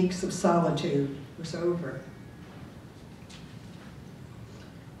techniques of solitude, was over.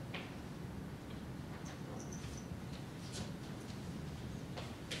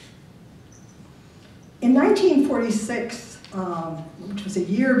 In 1946, which was a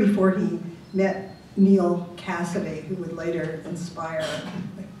year before he met Neal Cassady, who would later inspire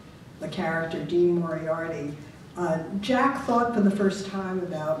the character Dean Moriarty, Jack thought for the first time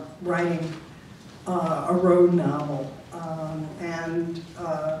about writing a road novel.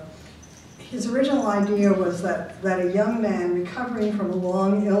 His original idea was that a young man recovering from a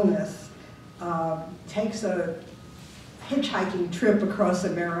long illness takes a hitchhiking trip across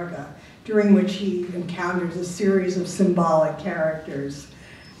America, during which he encounters a series of symbolic characters.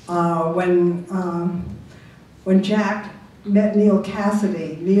 When Jack met Neal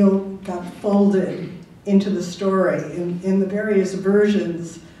Cassady, Neal got folded into the story. In the various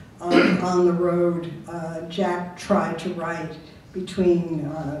versions of On the Road, Jack tried to write between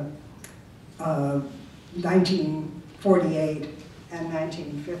 1948 and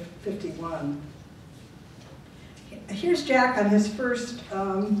 1951. Here's Jack on his first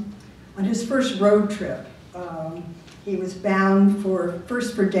road trip. He was bound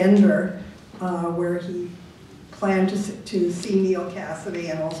first for Denver, where he planned to see Neal Cassady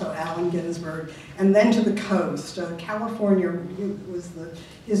and also Allen Ginsberg, and then to the coast. California was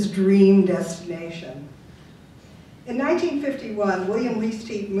his dream destination. In 1951, William Least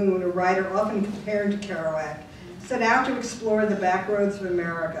Moon, a writer often compared to Kerouac, set out to explore the back roads of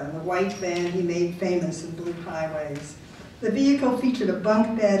America and the white van he made famous in Blue Highways. The vehicle featured a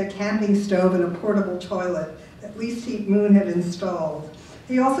bunk bed, a camping stove, and a portable toilet that Least Moon had installed.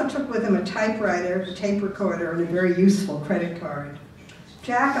 He also took with him a typewriter, a tape recorder, and a very useful credit card.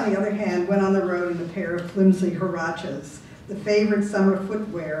 Jack, on the other hand, went on the road in a pair of flimsy huaraches, the favorite summer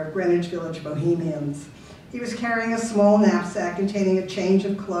footwear of Greenwich Village bohemians. He was carrying a small knapsack containing a change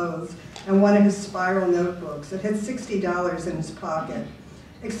of clothes and one of his spiral notebooks that had $60 in his pocket.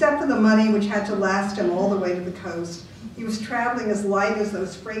 Except for the money which had to last him all the way to the coast, he was traveling as light as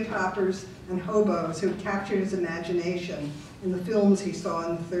those freight hoppers and hobos who had captured his imagination in the films he saw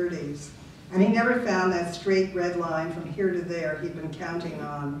in the 30s. And he never found that straight red line from here to there he'd been counting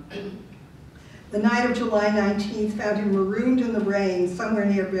on. The night of July 19th found him marooned in the rain somewhere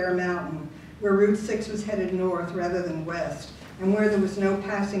near Bear Mountain, where Route 6 was headed north rather than west, and where there was no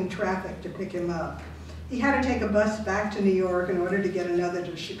passing traffic to pick him up. He had to take a bus back to New York in order to get another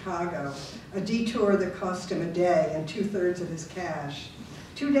to Chicago, a detour that cost him a day and 2/3 of his cash.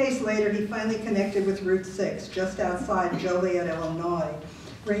 2 days later, he finally connected with Route 6, just outside Joliet, Illinois,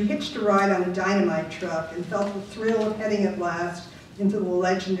 where he hitched a ride on a dynamite truck and felt the thrill of heading at last into the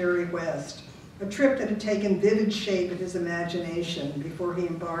legendary West, a trip that had taken vivid shape in his imagination before he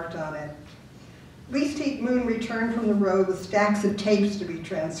embarked on it. Least Moon returned from the road with stacks of tapes to be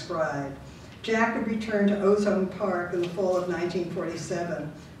transcribed. Jack would return to Ozone Park in the fall of 1947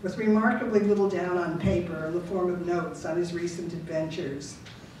 with remarkably little down on paper in the form of notes on his recent adventures.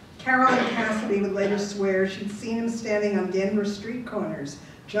 Carolyn Cassady would later swear she'd seen him standing on Denver street corners,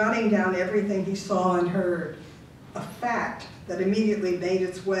 jotting down everything he saw and heard, a fact that immediately made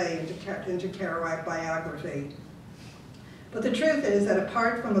its way into Kerouac biography. But the truth is that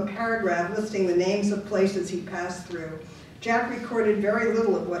apart from a paragraph listing the names of places he passed through, Jack recorded very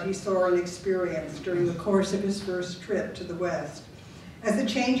little of what he saw and experienced during the course of his first trip to the West. As the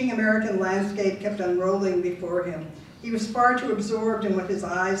changing American landscape kept unrolling before him, he was far too absorbed in what his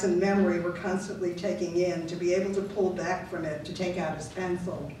eyes and memory were constantly taking in to be able to pull back from it to take out his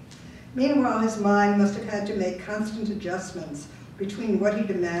pencil. Meanwhile, his mind must have had to make constant adjustments between what he'd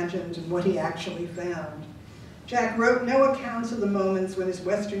imagined and what he actually found. Jack wrote no accounts of the moments when his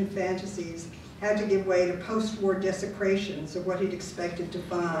Western fantasies had to give way to post-war desecrations of what he'd expected to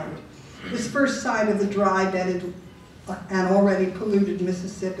find. His first sight of the dry-bedded and already polluted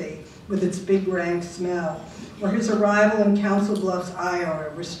Mississippi with its big rank smell, or his arrival in Council Bluffs,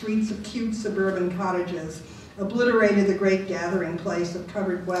 Iowa, where streets of cute suburban cottages obliterated the great gathering place of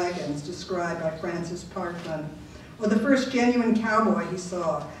covered wagons described by Francis Parkman, or the first genuine cowboy he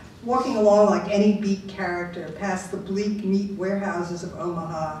saw, walking along like any beat character past the bleak meat warehouses of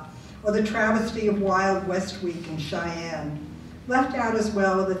Omaha, or the travesty of Wild West Week in Cheyenne. Left out as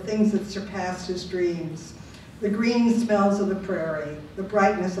well are the things that surpassed his dreams. The green smells of the prairie, the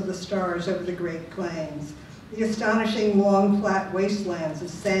brightness of the stars over the Great Plains, the astonishing long flat wastelands of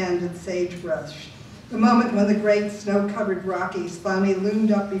sand and sagebrush, the moment when the great snow-covered Rockies finally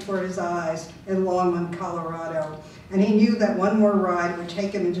loomed up before his eyes in Longmont, Colorado, and he knew that one more ride would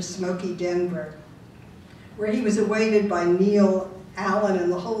take him into smoky Denver, where he was awaited by Neil, Allen, and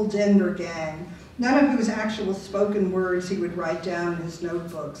the whole Denver gang, none of whose actual spoken words he would write down in his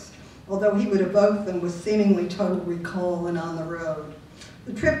notebooks, although he would evoke them with seemingly total recall and on the road.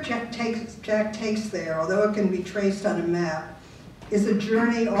 The trip Jack takes there, although it can be traced on a map, is a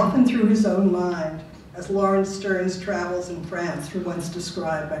journey often through his own mind, as Lawrence Stern's travels in France were once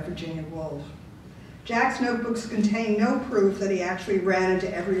described by Virginia Woolf. Jack's notebooks contain no proof that he actually ran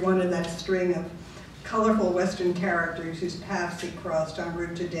into every one of that string of colorful Western characters whose paths he crossed en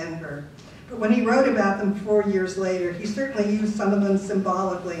route to Denver. But when he wrote about them 4 years later, he certainly used some of them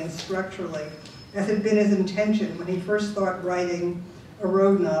symbolically and structurally, as had been his intention when he first thought writing a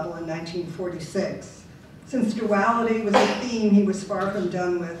road novel in 1946. Since duality was a theme he was far from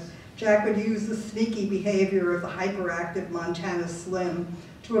done with, Jack would use the sneaky behavior of the hyperactive Montana Slim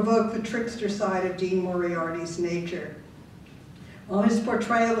to evoke the trickster side of Dean Moriarty's nature. While his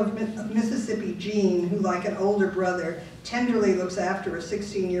portrayal of Mississippi Gene, who like an older brother tenderly looks after a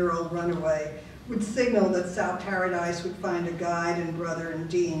 16-year-old runaway, would signal that Sal Paradise would find a guide and brother in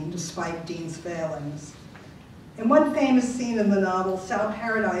Dean, despite Dean's failings. In one famous scene in the novel, Sal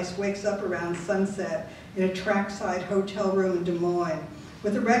Paradise wakes up around sunset in a trackside hotel room in Des Moines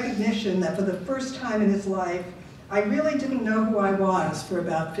with the recognition that for the first time in his life, I really didn't know who I was for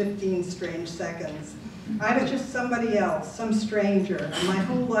about 15 strange seconds. I was just somebody else, some stranger, and my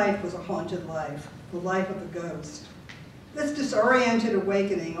whole life was a haunted life, the life of a ghost. This disoriented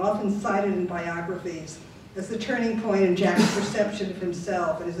awakening, often cited in biographies as the turning point in Jack's perception of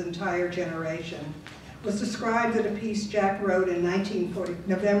himself and his entire generation, was described in a piece Jack wrote in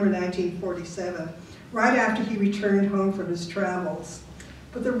November 1947, right after he returned home from his travels.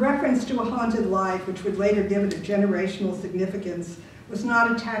 But the reference to a haunted life, which would later give it a generational significance, was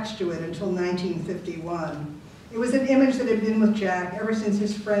not attached to it until 1951. It was an image that had been with Jack ever since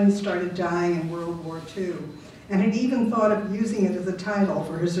his friends started dying in World War II, and had even thought of using it as a title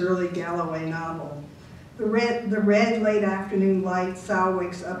for his early Galloway novel. The red late afternoon light Sal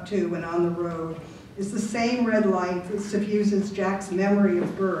wakes up to when on the road is the same red light that suffuses Jack's memory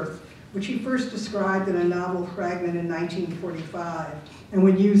of birth, which he first described in a novel fragment in 1945, and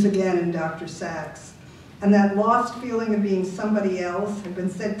would use again in Dr. Sachs. And that lost feeling of being somebody else had been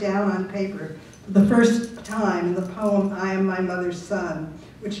set down on paper for the first time in the poem I Am My Mother's Son,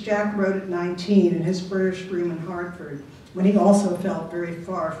 which Jack wrote at 19 in his furnished room in Hartford, when he also felt very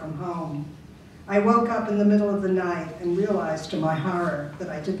far from home. I woke up in the middle of the night and realized to my horror that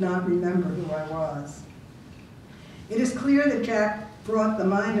I did not remember who I was. It is clear that Jack brought the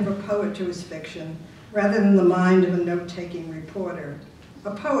mind of a poet to his fiction, rather than the mind of a note-taking reporter.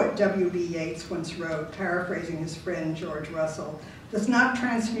 A poet, W.B. Yeats once wrote, paraphrasing his friend George Russell, does not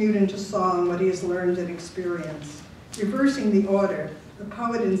transmute into song what he has learned and experienced. Reversing the order, the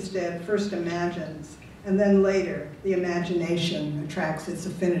poet instead first imagines, and then later, the imagination attracts its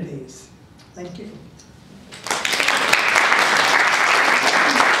affinities. Thank you.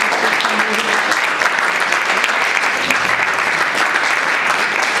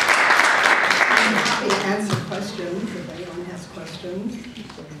 Answer questions if anyone has questions.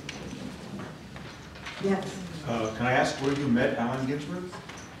 Yes. Can I ask where you met Allen Ginsberg?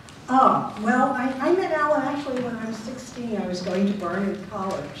 Oh, well, I met Allen actually when I was 16. I was going to Barnard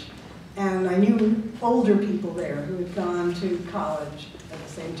College, and I knew older people there who had gone to college at the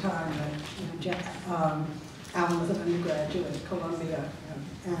same time. Allen was an undergraduate at Columbia,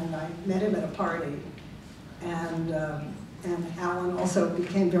 and I met him at a party. And Allen also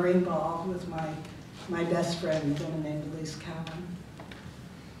became very involved with my best friend, a woman named Elise Cowan.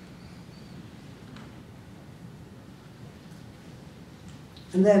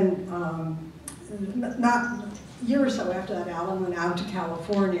 And then, not a year or so after that, Allen went out to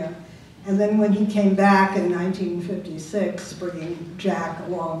California. And then when he came back in 1956, bringing Jack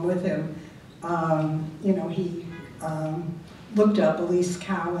along with him, he looked up Elise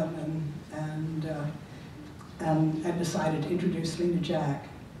Cowan and decided to introduce me to Jack.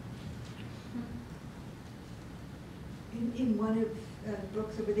 In one of the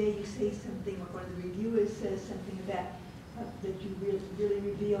books over there, you say something, or one of the reviewers says something about that you really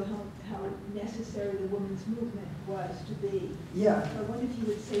reveal how necessary the women's movement was to be. Yeah. I wonder if you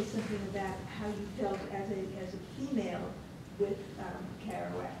would say something about how you felt as a female with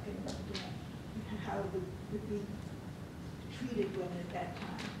Kerouac and how it would be treated women at that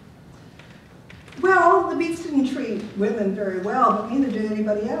time. Well, the Beats didn't treat women very well, but neither did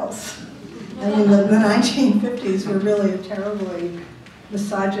anybody else. I mean, the 1950s were really a terribly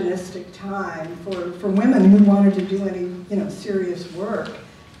misogynistic time for women who wanted to do any, serious work.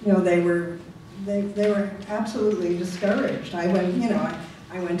 They were absolutely discouraged. I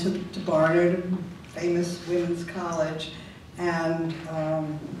went to Barnard, famous women's college, and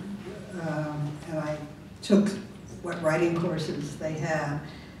I took what writing courses they had.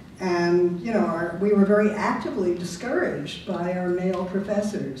 And we were very actively discouraged by our male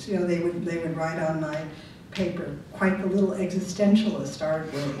professors. They would write on my paper, quite the little existentialist,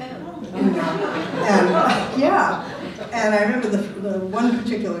 aren't we? And and I remember the one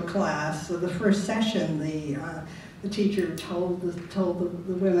particular class, so the first session, the teacher told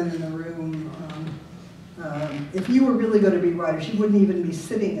the women in the room, if you were really going to be writers, you wouldn't even be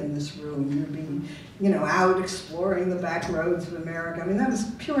sitting in this room. You'd be, out exploring the back roads of America. I mean, that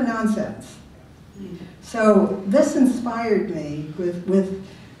was pure nonsense. So this inspired me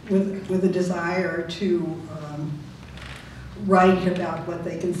with a desire to write about what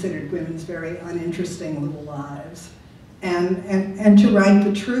they considered women's very uninteresting little lives, and to write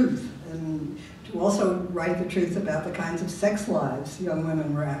the truth, and to also write the truth about the kinds of sex lives young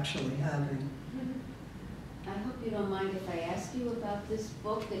women were actually having. I hope you don't mind if I ask you about this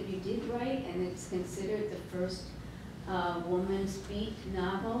book that you did write, and it's considered the first woman's beat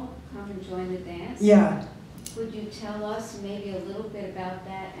novel, Come and Join the Dance. Yeah. Could you tell us maybe a little bit about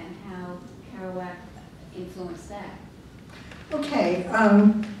that and how Kerouac influenced that? Okay.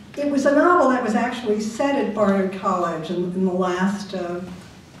 It was a novel that was actually set at Barnard College in the last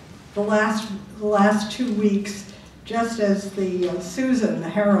 2 weeks, just as Susan, the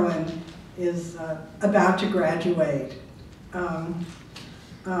heroine, is about to graduate.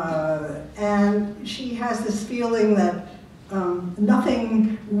 And she has this feeling that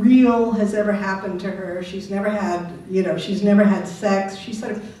nothing real has ever happened to her. She's never had sex. She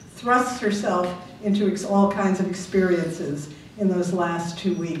sort of thrusts herself into all kinds of experiences in those last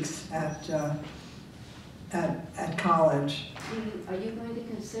 2 weeks at college. Are you going to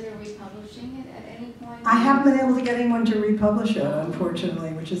consider republishing it at any point? I haven't been able to get anyone to republish it,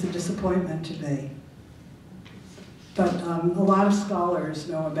 unfortunately, which is a disappointment to me. But a lot of scholars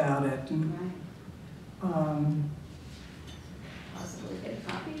know about it. And, possibly get a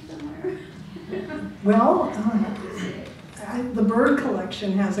copy somewhere? well, the Bird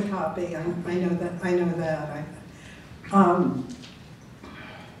Collection has a copy. I know that.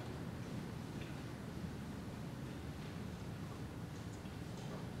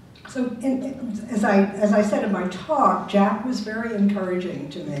 So as I said in my talk, Jack was very encouraging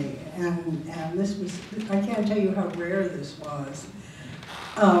to me, and this was, I can't tell you how rare this was.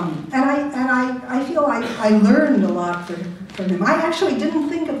 And I feel I learned a lot from him. I actually didn't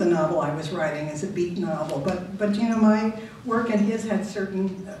think of the novel I was writing as a beat novel, but my work and his had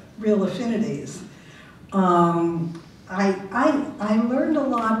certain real affinities. I learned a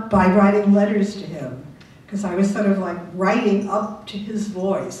lot by writing letters to him, because I was sort of like writing up to his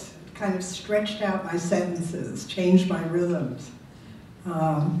voice, kind of stretched out my sentences, changed my rhythms.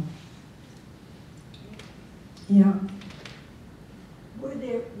 Yeah. Were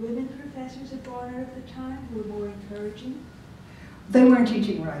there women professors at Barnard at the time who were more encouraging? They weren't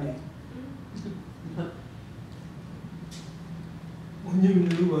teaching writing. When you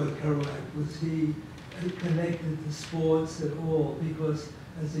knew Kerouac, was he connected to sports at all? Because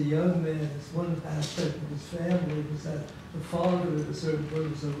as a young man, one aspect of his family was that the father at a certain point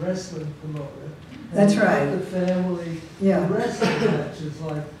was a wrestling promoter. That's right. The family, Yeah. the wrestling matches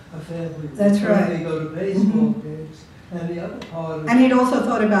like a family. That's right. They go to baseball games. And the other part of And he'd also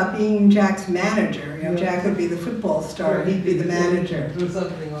thought about being Jack's manager. Jack would be the football star, he'd be the manager. or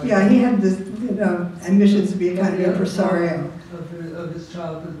something like that. Yeah, he had this, ambitions to be a kind of impresario. Of his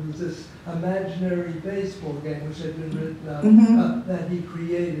childhood was this imaginary baseball game, which had been written up, that he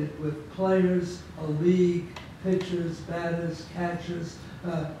created with players, a league, pitchers, batters, catchers,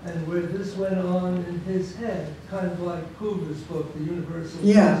 and where this went on in his head, kind of like Hoover's book, The Universal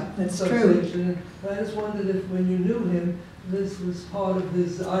That's Association. True. And I just wondered if, when you knew him, this was part of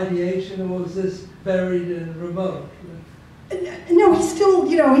his ideation, or was this buried and remote? No, he still,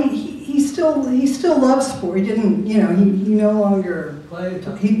 he still loves sport. He didn't, he no longer played.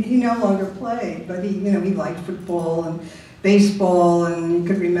 He no longer played, but he liked football and baseball, and he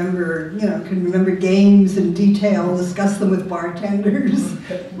could remember games in detail, discuss them with bartenders,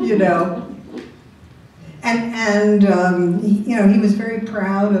 And he was very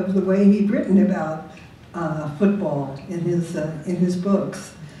proud of the way he'd written about football in his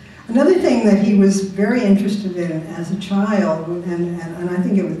books. Another thing that he was very interested in as a child, and I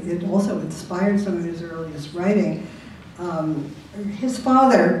think it also inspired some of his earliest writing, his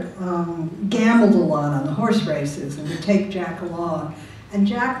father gambled a lot on the horse races and would take Jack along. And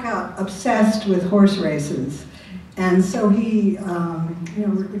Jack got obsessed with horse races. And so he,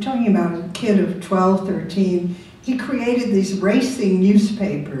 we're talking about a kid of 12, 13, he created these racing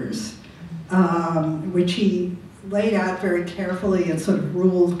newspapers, which he laid out very carefully in sort of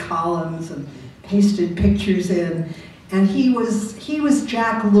ruled columns and pasted pictures in. And he was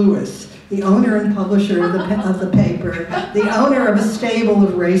Jack Lewis, the owner and publisher of the paper, the owner of a stable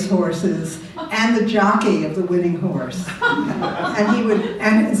of racehorses, and the jockey of the winning horse.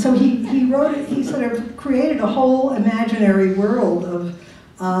 And so he sort of created a whole imaginary world of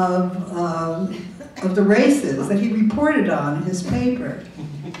the races that he reported on in his paper.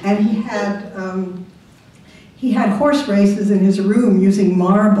 And he had horse races in his room using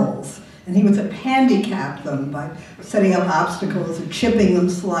marbles. And he would handicap them by setting up obstacles or chipping them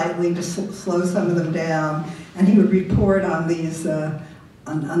slightly to slow some of them down. And he would report on these,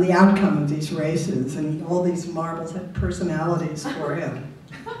 on the outcome of these races. And all these marbles had personalities for him.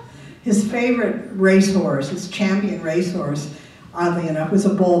 His favorite racehorse, his champion racehorse, oddly enough, was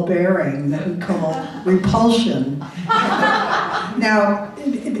a ball bearing that he called Repulsion. Now,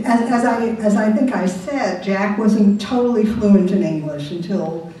 as I think I said, Jack wasn't totally fluent in English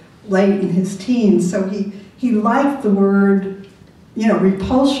until late in his teens, so he liked the word,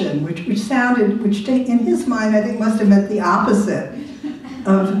 repulsion, which in his mind I think must have meant the opposite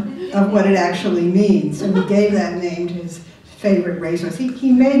of what it actually means. So he gave that name to his favorite racehorse.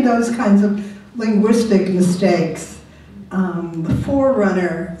 He made those kinds of linguistic mistakes. The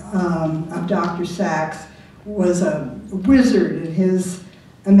forerunner of Dr. Sachs was a wizard in his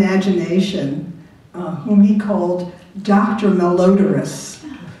imagination, whom he called Dr. Malodorous,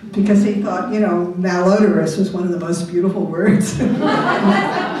 because he thought, malodorous was one of the most beautiful words in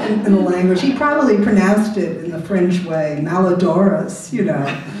the language. He probably pronounced it in the French way, malodorous,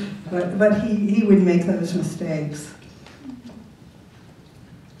 but he would make those mistakes.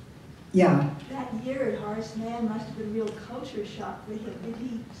 Yeah. That year at Horace Mann must have been a real culture shock for him. Did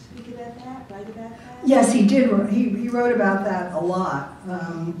he speak about that, write about that? Yes, he did. He wrote about that a lot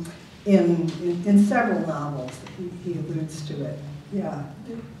in several novels. He alludes to it. Yeah.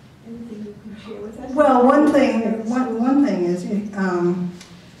 Anything you can share with us? Well, one thing is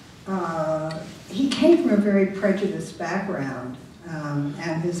he came from a very prejudiced background,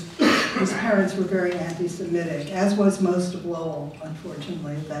 and his parents were very anti-Semitic, as was most of Lowell,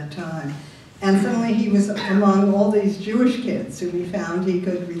 unfortunately, at that time. And suddenly he was among all these Jewish kids who he found he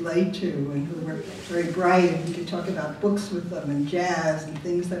could relate to and who were very bright, and he could talk about books with them and jazz and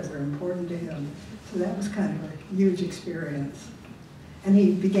things that were important to him. So that was kind of a huge experience. And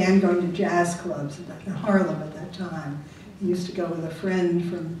he began going to jazz clubs in Harlem at that time. He used to go with a friend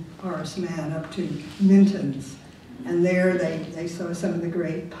from Horace Mann up to Minton's, and there they saw some of the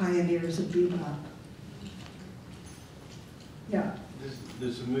great pioneers of bebop. Yeah.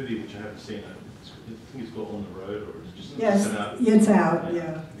 There's a movie which I haven't seen. I think it's called On the Road, or it's just yes, out. It's out.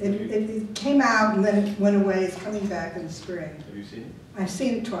 Yeah, it came out and then it went away. It's coming back in the spring. Have you seen it? I've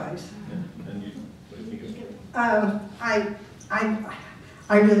seen it twice. Yeah. And what do you think of it?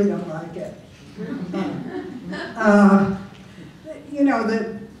 I really don't like it.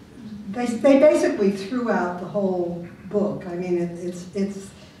 They basically threw out the whole book. I mean,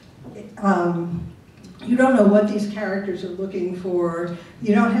 you don't know what these characters are looking for.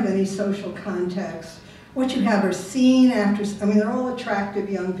 You don't have any social context. What you have are scene after, they're all attractive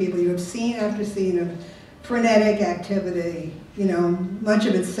young people. You have scene after scene of frenetic activity, much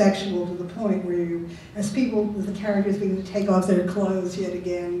of it's sexual to the point where the characters begin to take off their clothes yet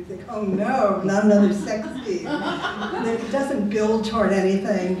again, you think, oh no, not another sex scene. It doesn't build toward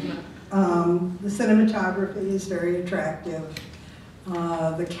anything. The cinematography is very attractive.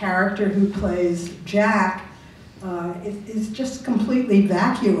 The character who plays Jack is just completely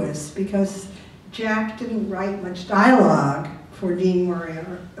vacuous because Jack didn't write much dialogue for Dean Murray,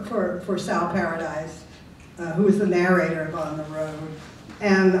 for Sal Paradise, who was the narrator of On the Road.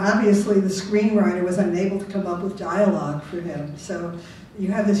 And obviously the screenwriter was unable to come up with dialogue for him. So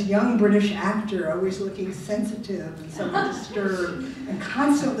you have this young British actor always looking sensitive and somewhat disturbed and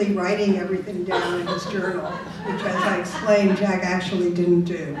constantly writing everything down in his journal, which, as I explained, Jack actually didn't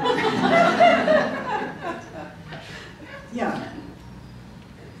do. Yeah.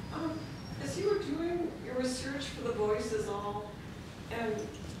 As you were doing your research for the Voices all and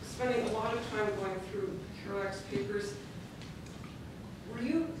spending a lot of time going through Kerouac's papers,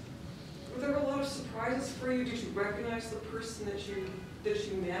 were there a lot of surprises for you? Did you recognize the person that you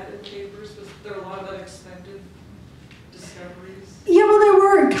met in papers? Was there a lot of unexpected discoveries? Yeah, well, there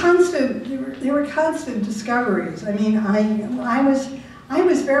were constant discoveries. I mean, I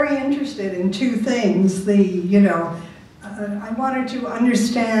was very interested in two things: the I wanted to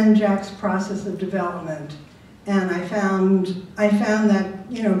understand Jack's process of development, and I found that,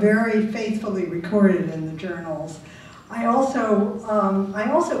 you know, very faithfully recorded in the journals. I also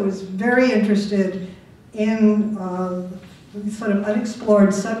was very interested in the sort of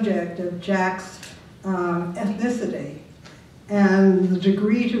unexplored subject of Jack's ethnicity and the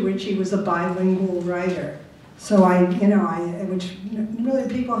degree to which he was a bilingual writer. So which really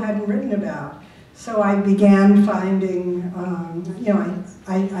people hadn't written about. So I began finding,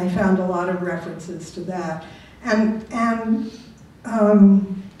 I found a lot of references to that. And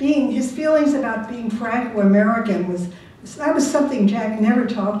his feelings about being Franco-American was something Jack never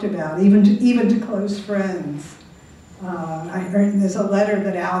talked about, even to close friends. There's a letter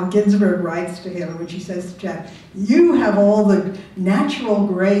that Allen Ginsberg writes to him in which he says to Jack, "You have all the natural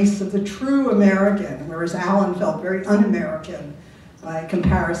grace of the true American," whereas Allen felt very un-American by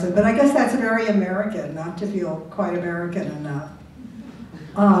comparison. But I guess that's very American, not to feel quite American enough.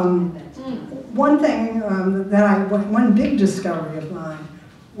 One thing one big discovery of mine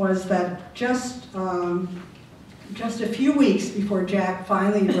was that just a few weeks before Jack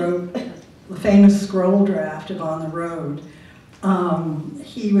finally wrote the famous scroll draft of On the Road,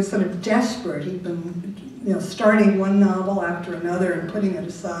 he was sort of desperate. He'd been, starting one novel after another and putting it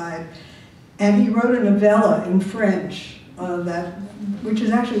aside, and he wrote a novella in French which is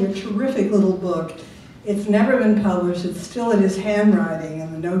actually a terrific little book. It's never been published. It's still in his handwriting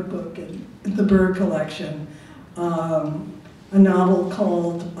in the notebook in the Bird collection. A novel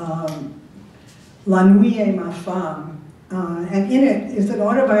called La Nuit et ma femme. And in it is an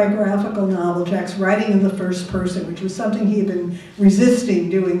autobiographical novel. Jack's writing in the first person, which was something he had been resisting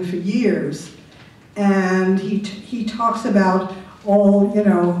doing for years. And he talks about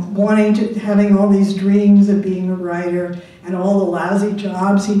having all these dreams of being a writer and all the lousy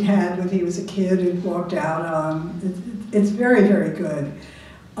jobs he'd had when he was a kid and walked out on. It's very, very good.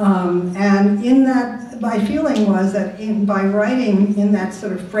 And in that, my feeling was that by writing in that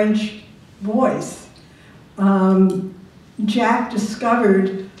sort of French voice, Jack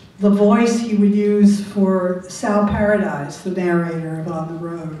discovered the voice he would use for Sal Paradise, the narrator of On the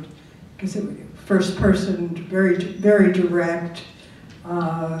Road, because it was first person, very, very direct.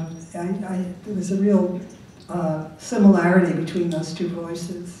 There was a real similarity between those two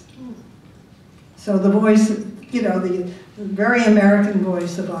voices. So the voice, the very American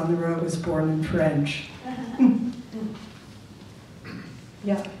voice of On the Road was born in French.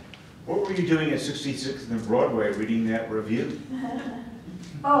 Yeah. What were you doing at 66th and Broadway reading that review?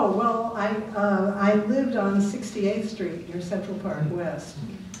 Oh, well, I lived on 68th Street near Central Park West,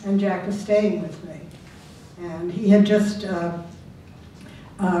 and Jack was staying with me. And he had just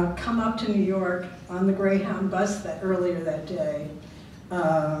come up to New York on the Greyhound bus earlier that day.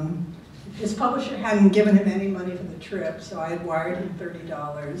 His publisher hadn't given him any money for the trip, so I had wired him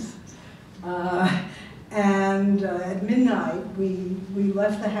 $30. And at midnight, we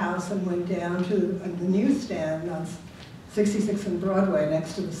left the house and went down to the newsstand on 66th and Broadway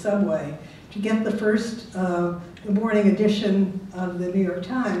next to the subway to get the morning edition of the New York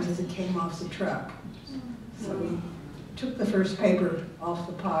Times as it came off the truck. So we took the first paper off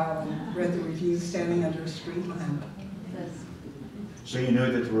the pile and read the review standing under a street lamp. So you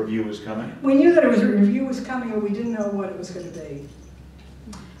knew that the review was coming? We knew that a review was coming, but we didn't know what it was going to be.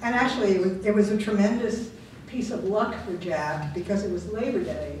 And actually, it was a tremendous piece of luck for Jack because it was Labor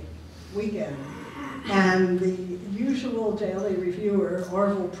Day weekend. And the usual daily reviewer,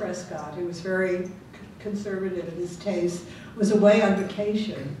 Orville Prescott, who was very conservative in his taste, was away on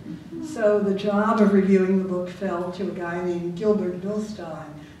vacation. So the job of reviewing the book fell to a guy named Gilbert Milstein,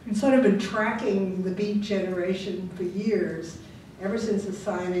 who'd sort of been tracking the Beat generation for years, ever since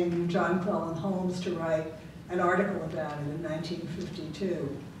assigning John Cleland Holmes to write an article about it in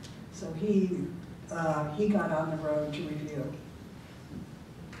 1952. So he got on the road to review.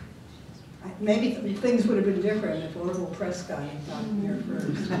 Maybe things would have been different if Orville Prescott had gotten here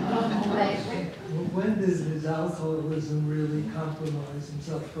first. When did his alcoholism really compromise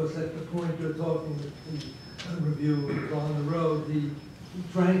himself? Because at the point you're talking with the review of On the Road, he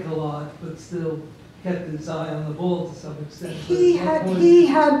drank a lot, but still kept his eye on the ball to some extent. He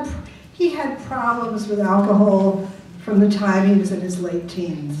had problems with alcohol from the time he was in his late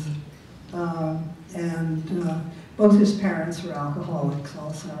teens. Both his parents were alcoholics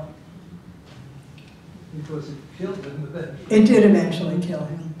also. Because it killed him eventually. It did eventually kill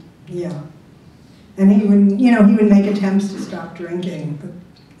him, yeah. And he would make attempts to stop drinking, but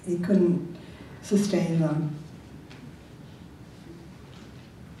he couldn't sustain them.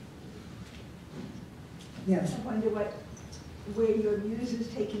 Yes? I wonder what where your muse is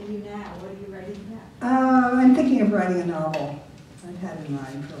taking you now? What are you writing about? I'm thinking of writing a novel I've had in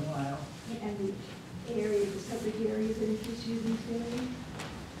mind for a while. And the areas, the subject areas that interest you these days?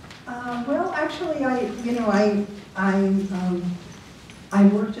 Well, actually, I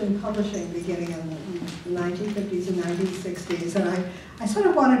worked in publishing beginning in the 1950s and 1960s, and I sort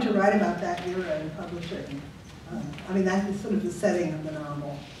of wanted to write about that era in publishing. I mean, that is sort of the setting of the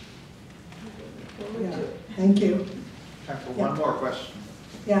novel. Yeah. Thank you. Time for one more question.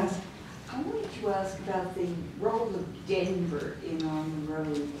 Yes. I wanted to ask about the role of Denver in On the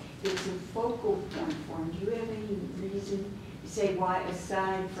Road. It's a focal point for him. Do you have any reason to say why,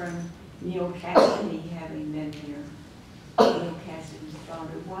 aside from Neil Cassidy having been here, Neil Cassidy's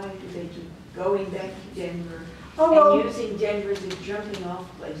father, why do they keep going back to Denver and using Denver as a jumping off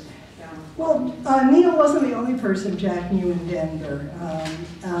place? Well, Neil wasn't the only person Jack knew in Denver.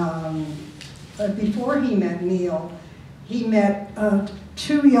 But before he met Neil, he met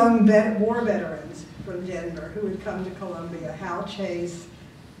two young war veterans from Denver who had come to Columbia, Hal Chase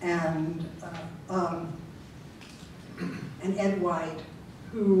and Ed White,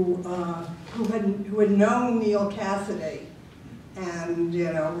 who had known Neil Cassidy, and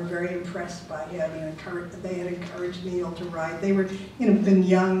were very impressed by him, and they had encouraged Neil to write. They were been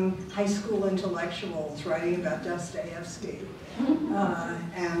young high school intellectuals writing about Dostoevsky,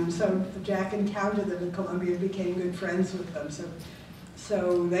 and so Jack encountered them in Columbia and became good friends with them.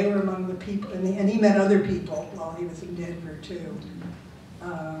 So they were among the people, and he met other people while he was in Denver too.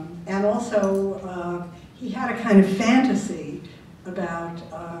 And also, he had a kind of fantasy about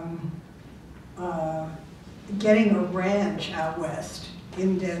getting a ranch out west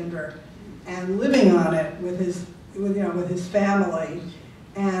in Denver and living on it with his family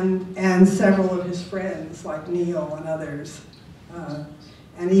and several of his friends like Neil and others,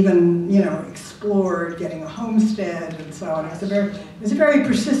 and even explored getting a homestead and so on. It was a very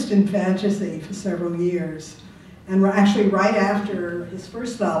persistent fantasy for several years. And actually, right after his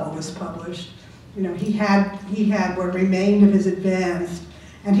first novel was published, he had what remained of his advance,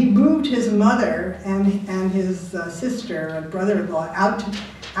 and he moved his mother and his sister and brother-in-law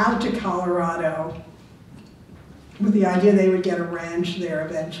out to Colorado with the idea they would get a ranch there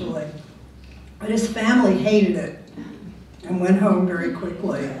eventually. But his family hated it and went home very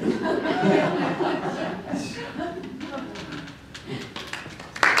quickly. Yeah.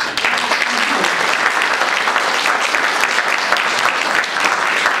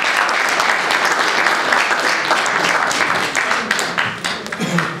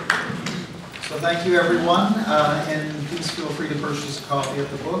 Thank you, everyone, and please feel free to purchase a copy of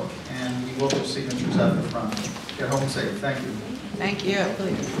the book, and we will have signatures at the front. Get home safe. Thank you. Thank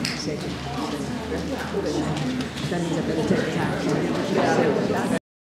you.